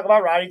gonna talk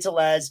about Rowdy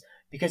Tellez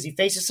because he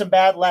faces some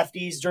bad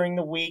lefties during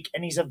the week,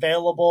 and he's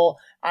available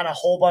on a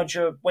whole bunch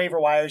of waiver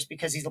wires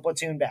because he's a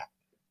platoon bat.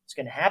 It's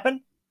going to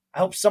happen. I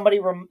hope somebody,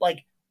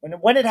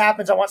 when it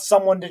happens, I want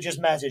someone to just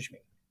message me,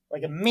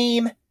 like a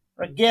meme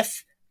or a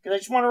GIF, because I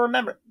just want to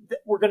remember that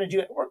we're going to do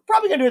it. We're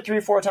probably going to do it 3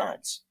 or 4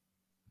 times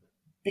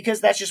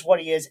because that's just what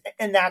he is.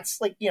 And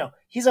that's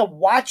he's a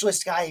watch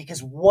list guy,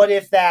 because what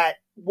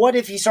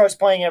if he starts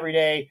playing every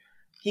day?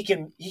 He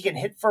can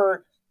hit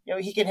for,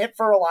 he can hit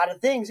for a lot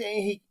of things.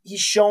 And he's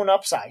shown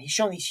upside. He's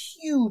shown these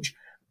huge,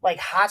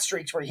 hot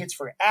streaks where he hits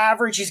for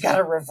average. He's got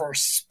a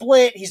reverse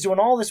split. He's doing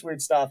all this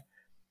weird stuff.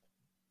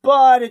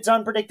 But it's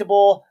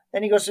unpredictable.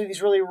 Then he goes through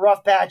these really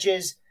rough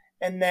patches,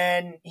 and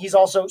then he's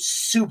also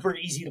super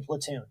easy to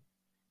platoon.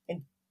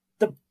 And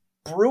the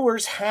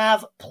Brewers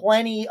have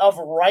plenty of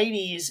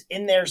righties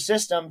in their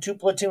system to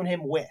platoon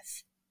him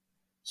with.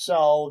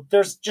 So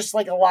there's just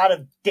a lot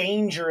of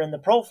danger in the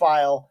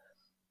profile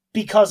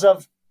because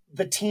of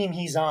the team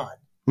he's on.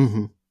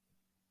 Mm-hmm.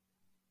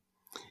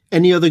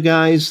 Any other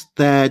guys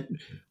that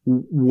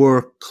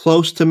were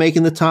close to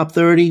making the top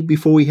 30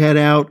 before we head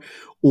out,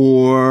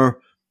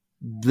 or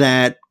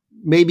that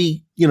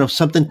maybe,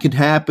 something could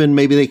happen.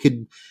 Maybe they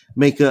could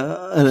make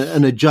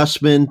an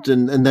adjustment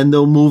and then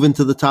they'll move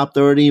into the top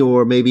 30,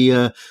 or maybe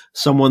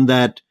someone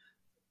that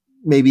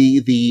maybe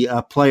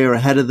the player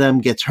ahead of them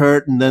gets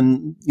hurt and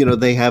then,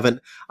 they have an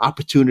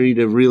opportunity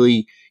to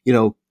really,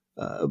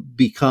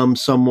 become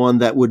someone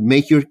that would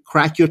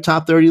crack your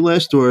top 30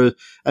 list. Or,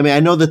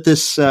 I know that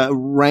this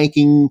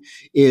ranking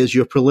is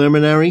your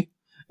preliminary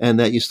and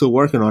that you're still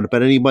working on it,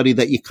 but anybody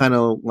that you kind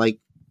of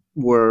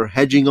were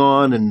hedging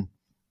on and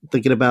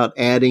thinking about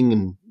adding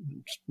and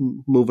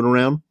moving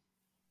around?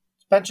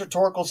 Spencer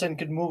Torkelson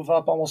could move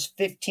up almost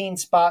 15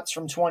 spots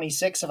from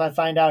 26 if I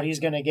find out he's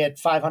going to get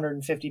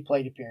 550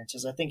 plate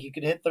appearances. I think he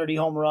could hit 30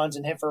 home runs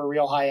and hit for a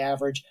real high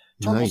average.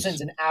 Torkelson's nice.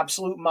 An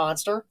absolute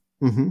monster.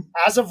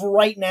 As of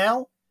right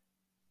now,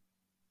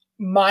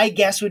 my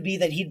guess would be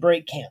that he'd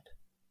break camp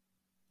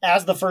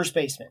as the first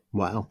baseman.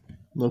 Wow.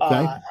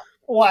 Okay.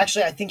 Well,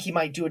 actually, I think he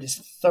might do it as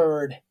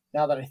third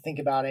now that I think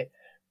about it.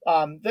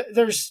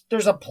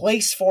 There's a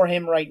place for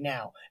him right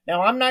now.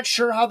 Now, I'm not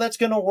sure how that's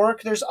going to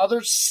work. There's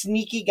other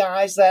sneaky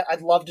guys that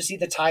I'd love to see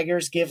the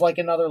Tigers give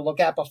another look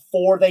at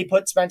before they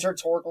put Spencer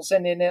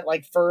Torkelson in it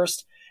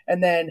first,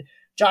 and then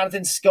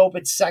Jonathan Scope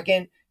at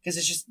second, because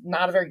it's just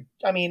not a very,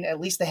 at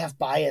least they have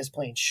Baez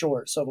playing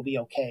short, so it'll be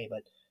okay,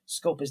 but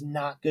Scope is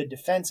not good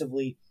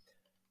defensively.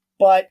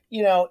 But,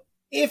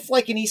 if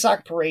an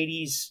Isaac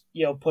Paredes,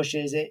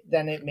 pushes it,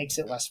 then it makes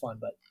it less fun.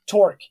 But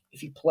Torque, if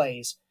he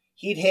plays,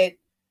 he'd hit,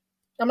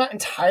 I'm not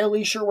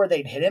entirely sure where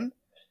they'd hit him,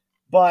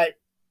 but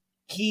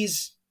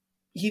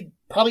he'd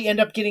probably end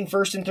up getting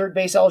first and third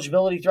base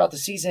eligibility throughout the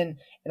season.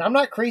 And I'm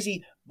not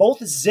crazy.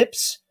 Both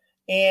Zips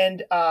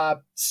and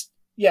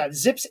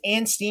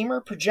Steamer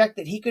project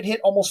that he could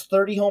hit almost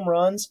 30 home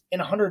runs in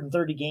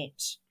 130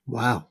 games.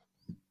 Wow.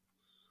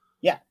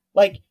 Yeah.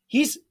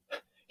 He's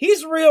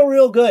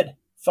real good,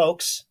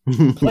 folks.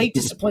 Plate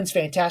discipline's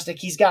fantastic.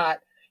 He's got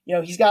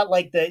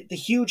the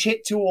huge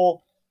hit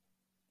tool.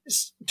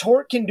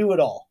 Torque can do it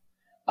all.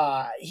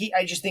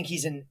 I just think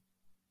he's an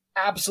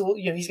absolute,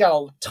 he's got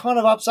a ton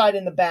of upside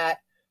in the bat.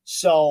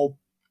 So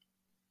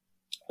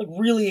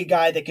really a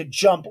guy that could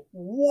jump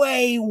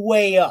way,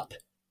 way up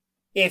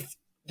if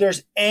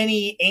there's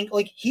any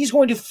like he's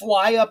going to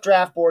fly up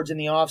draft boards in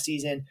the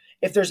offseason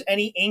if there's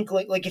any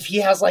inkling, like if he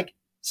has like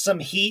some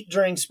heat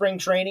during spring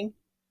training,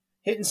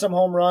 hitting some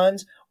home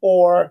runs,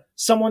 or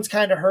someone's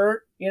kind of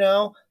hurt,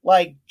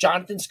 like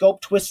Jonathan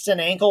Scope twists an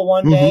ankle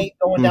one day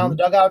going down the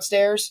dugout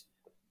stairs.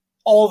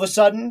 All of a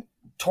sudden,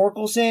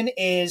 Torkelson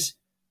is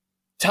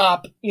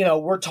top,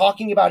 we're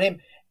talking about him.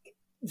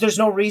 There's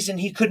no reason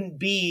he couldn't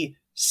be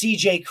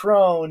CJ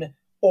Cron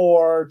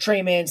or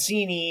Trey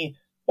Mancini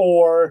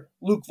or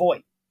Luke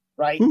Voigt,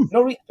 right?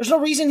 There's no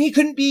reason he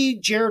couldn't be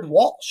Jared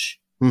Walsh,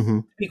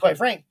 to be quite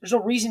frank. There's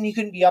no reason he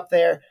couldn't be up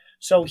there.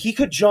 So he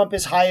could jump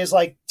as high as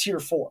like tier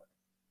 4.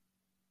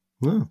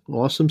 Oh,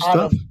 awesome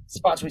stuff.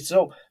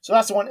 So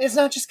that's the one. It's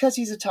not just because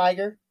he's a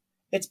Tiger.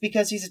 It's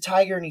because he's a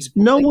Tiger and he's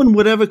no one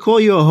would ever call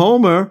you a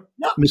homer,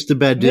 Mr.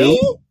 Badu.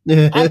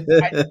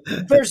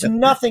 There's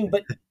nothing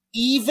but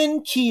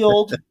even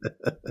keeled.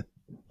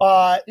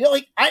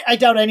 I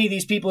doubt any of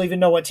these people even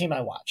know what team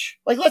I watch.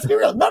 Like, let's be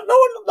real. No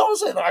one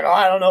say like,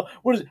 I don't know.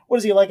 What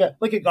is he like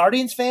a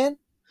Guardians fan?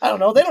 I don't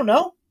know. They don't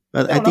know.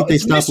 I think they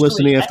stopped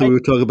listening after we were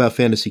talking about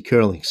fantasy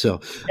curling.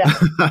 So yeah.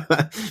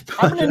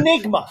 I'm an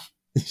enigma.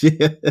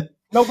 Yeah.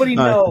 Nobody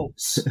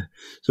knows.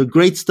 So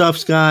great stuff,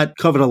 Scott.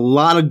 Covered a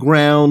lot of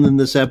ground in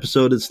this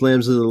episode. It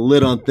slams the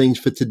lid on things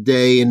for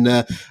today. And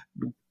what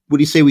do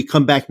you say we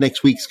come back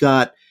next week,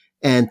 Scott,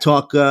 and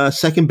talk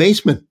second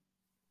baseman?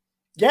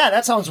 Yeah,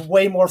 that sounds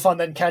way more fun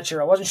than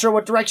catcher. I wasn't sure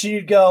what direction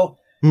you'd go.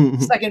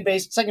 Second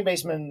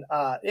baseman.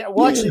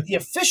 Actually, the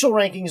official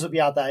rankings will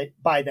be out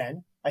by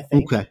then, I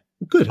think. Okay,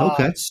 good.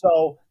 Okay.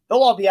 So they'll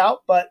all be out.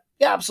 But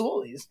yeah,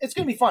 absolutely. It's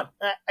going to be fun.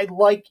 I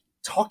like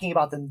talking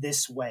about them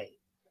this way.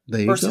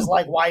 Versus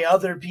like why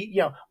other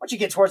people, once you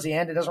get towards the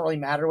end, it doesn't really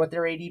matter what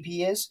their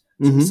ADP is.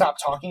 So you stop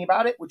talking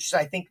about it, which is,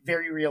 I think,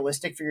 very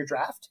realistic for your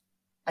draft.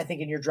 I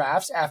think in your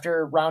drafts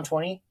after round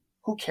 20,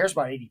 who cares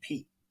about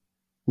ADP?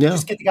 Yeah.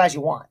 Just get the guys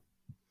you want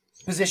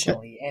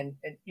positionally and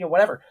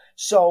whatever.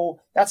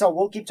 So that's how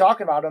we'll keep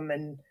talking about them.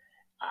 And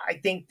I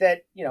think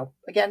that,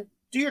 again,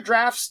 do your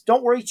drafts.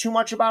 Don't worry too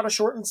much about a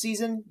shortened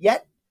season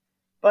yet,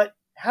 but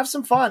have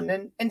some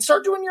fun and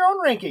start doing your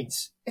own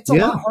rankings. It's a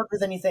lot harder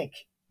than you think.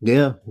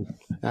 Yeah,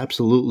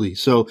 absolutely.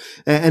 So,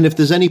 and if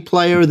there's any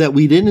player that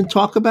we didn't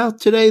talk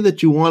about today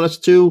that you want us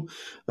to,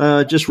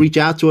 just reach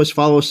out to us,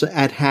 follow us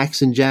at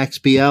Hacks and Jacks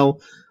PL.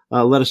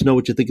 Let us know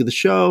what you think of the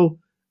show.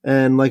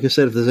 And like I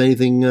said, if there's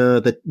anything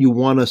that you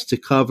want us to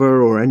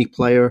cover or any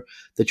player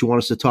that you want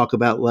us to talk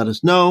about, let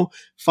us know.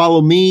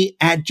 Follow me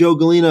at Joe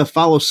Galena.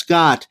 Follow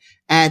Scott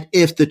at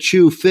If the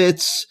Chew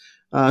Fits.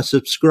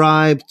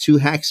 Subscribe to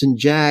Hacks and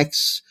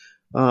Jacks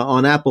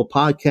on Apple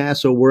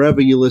Podcasts or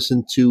wherever you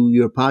listen to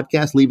your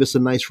podcast. Leave us a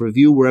nice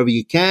review wherever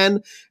you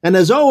can. And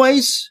as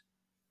always,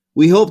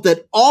 we hope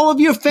that all of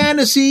your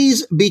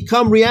fantasies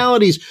become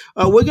realities.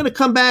 We're going to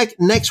come back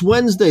next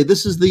Wednesday.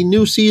 This is the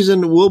new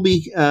season. We'll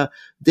be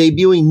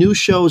debuting new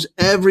shows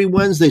every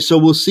Wednesday. So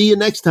we'll see you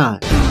next time.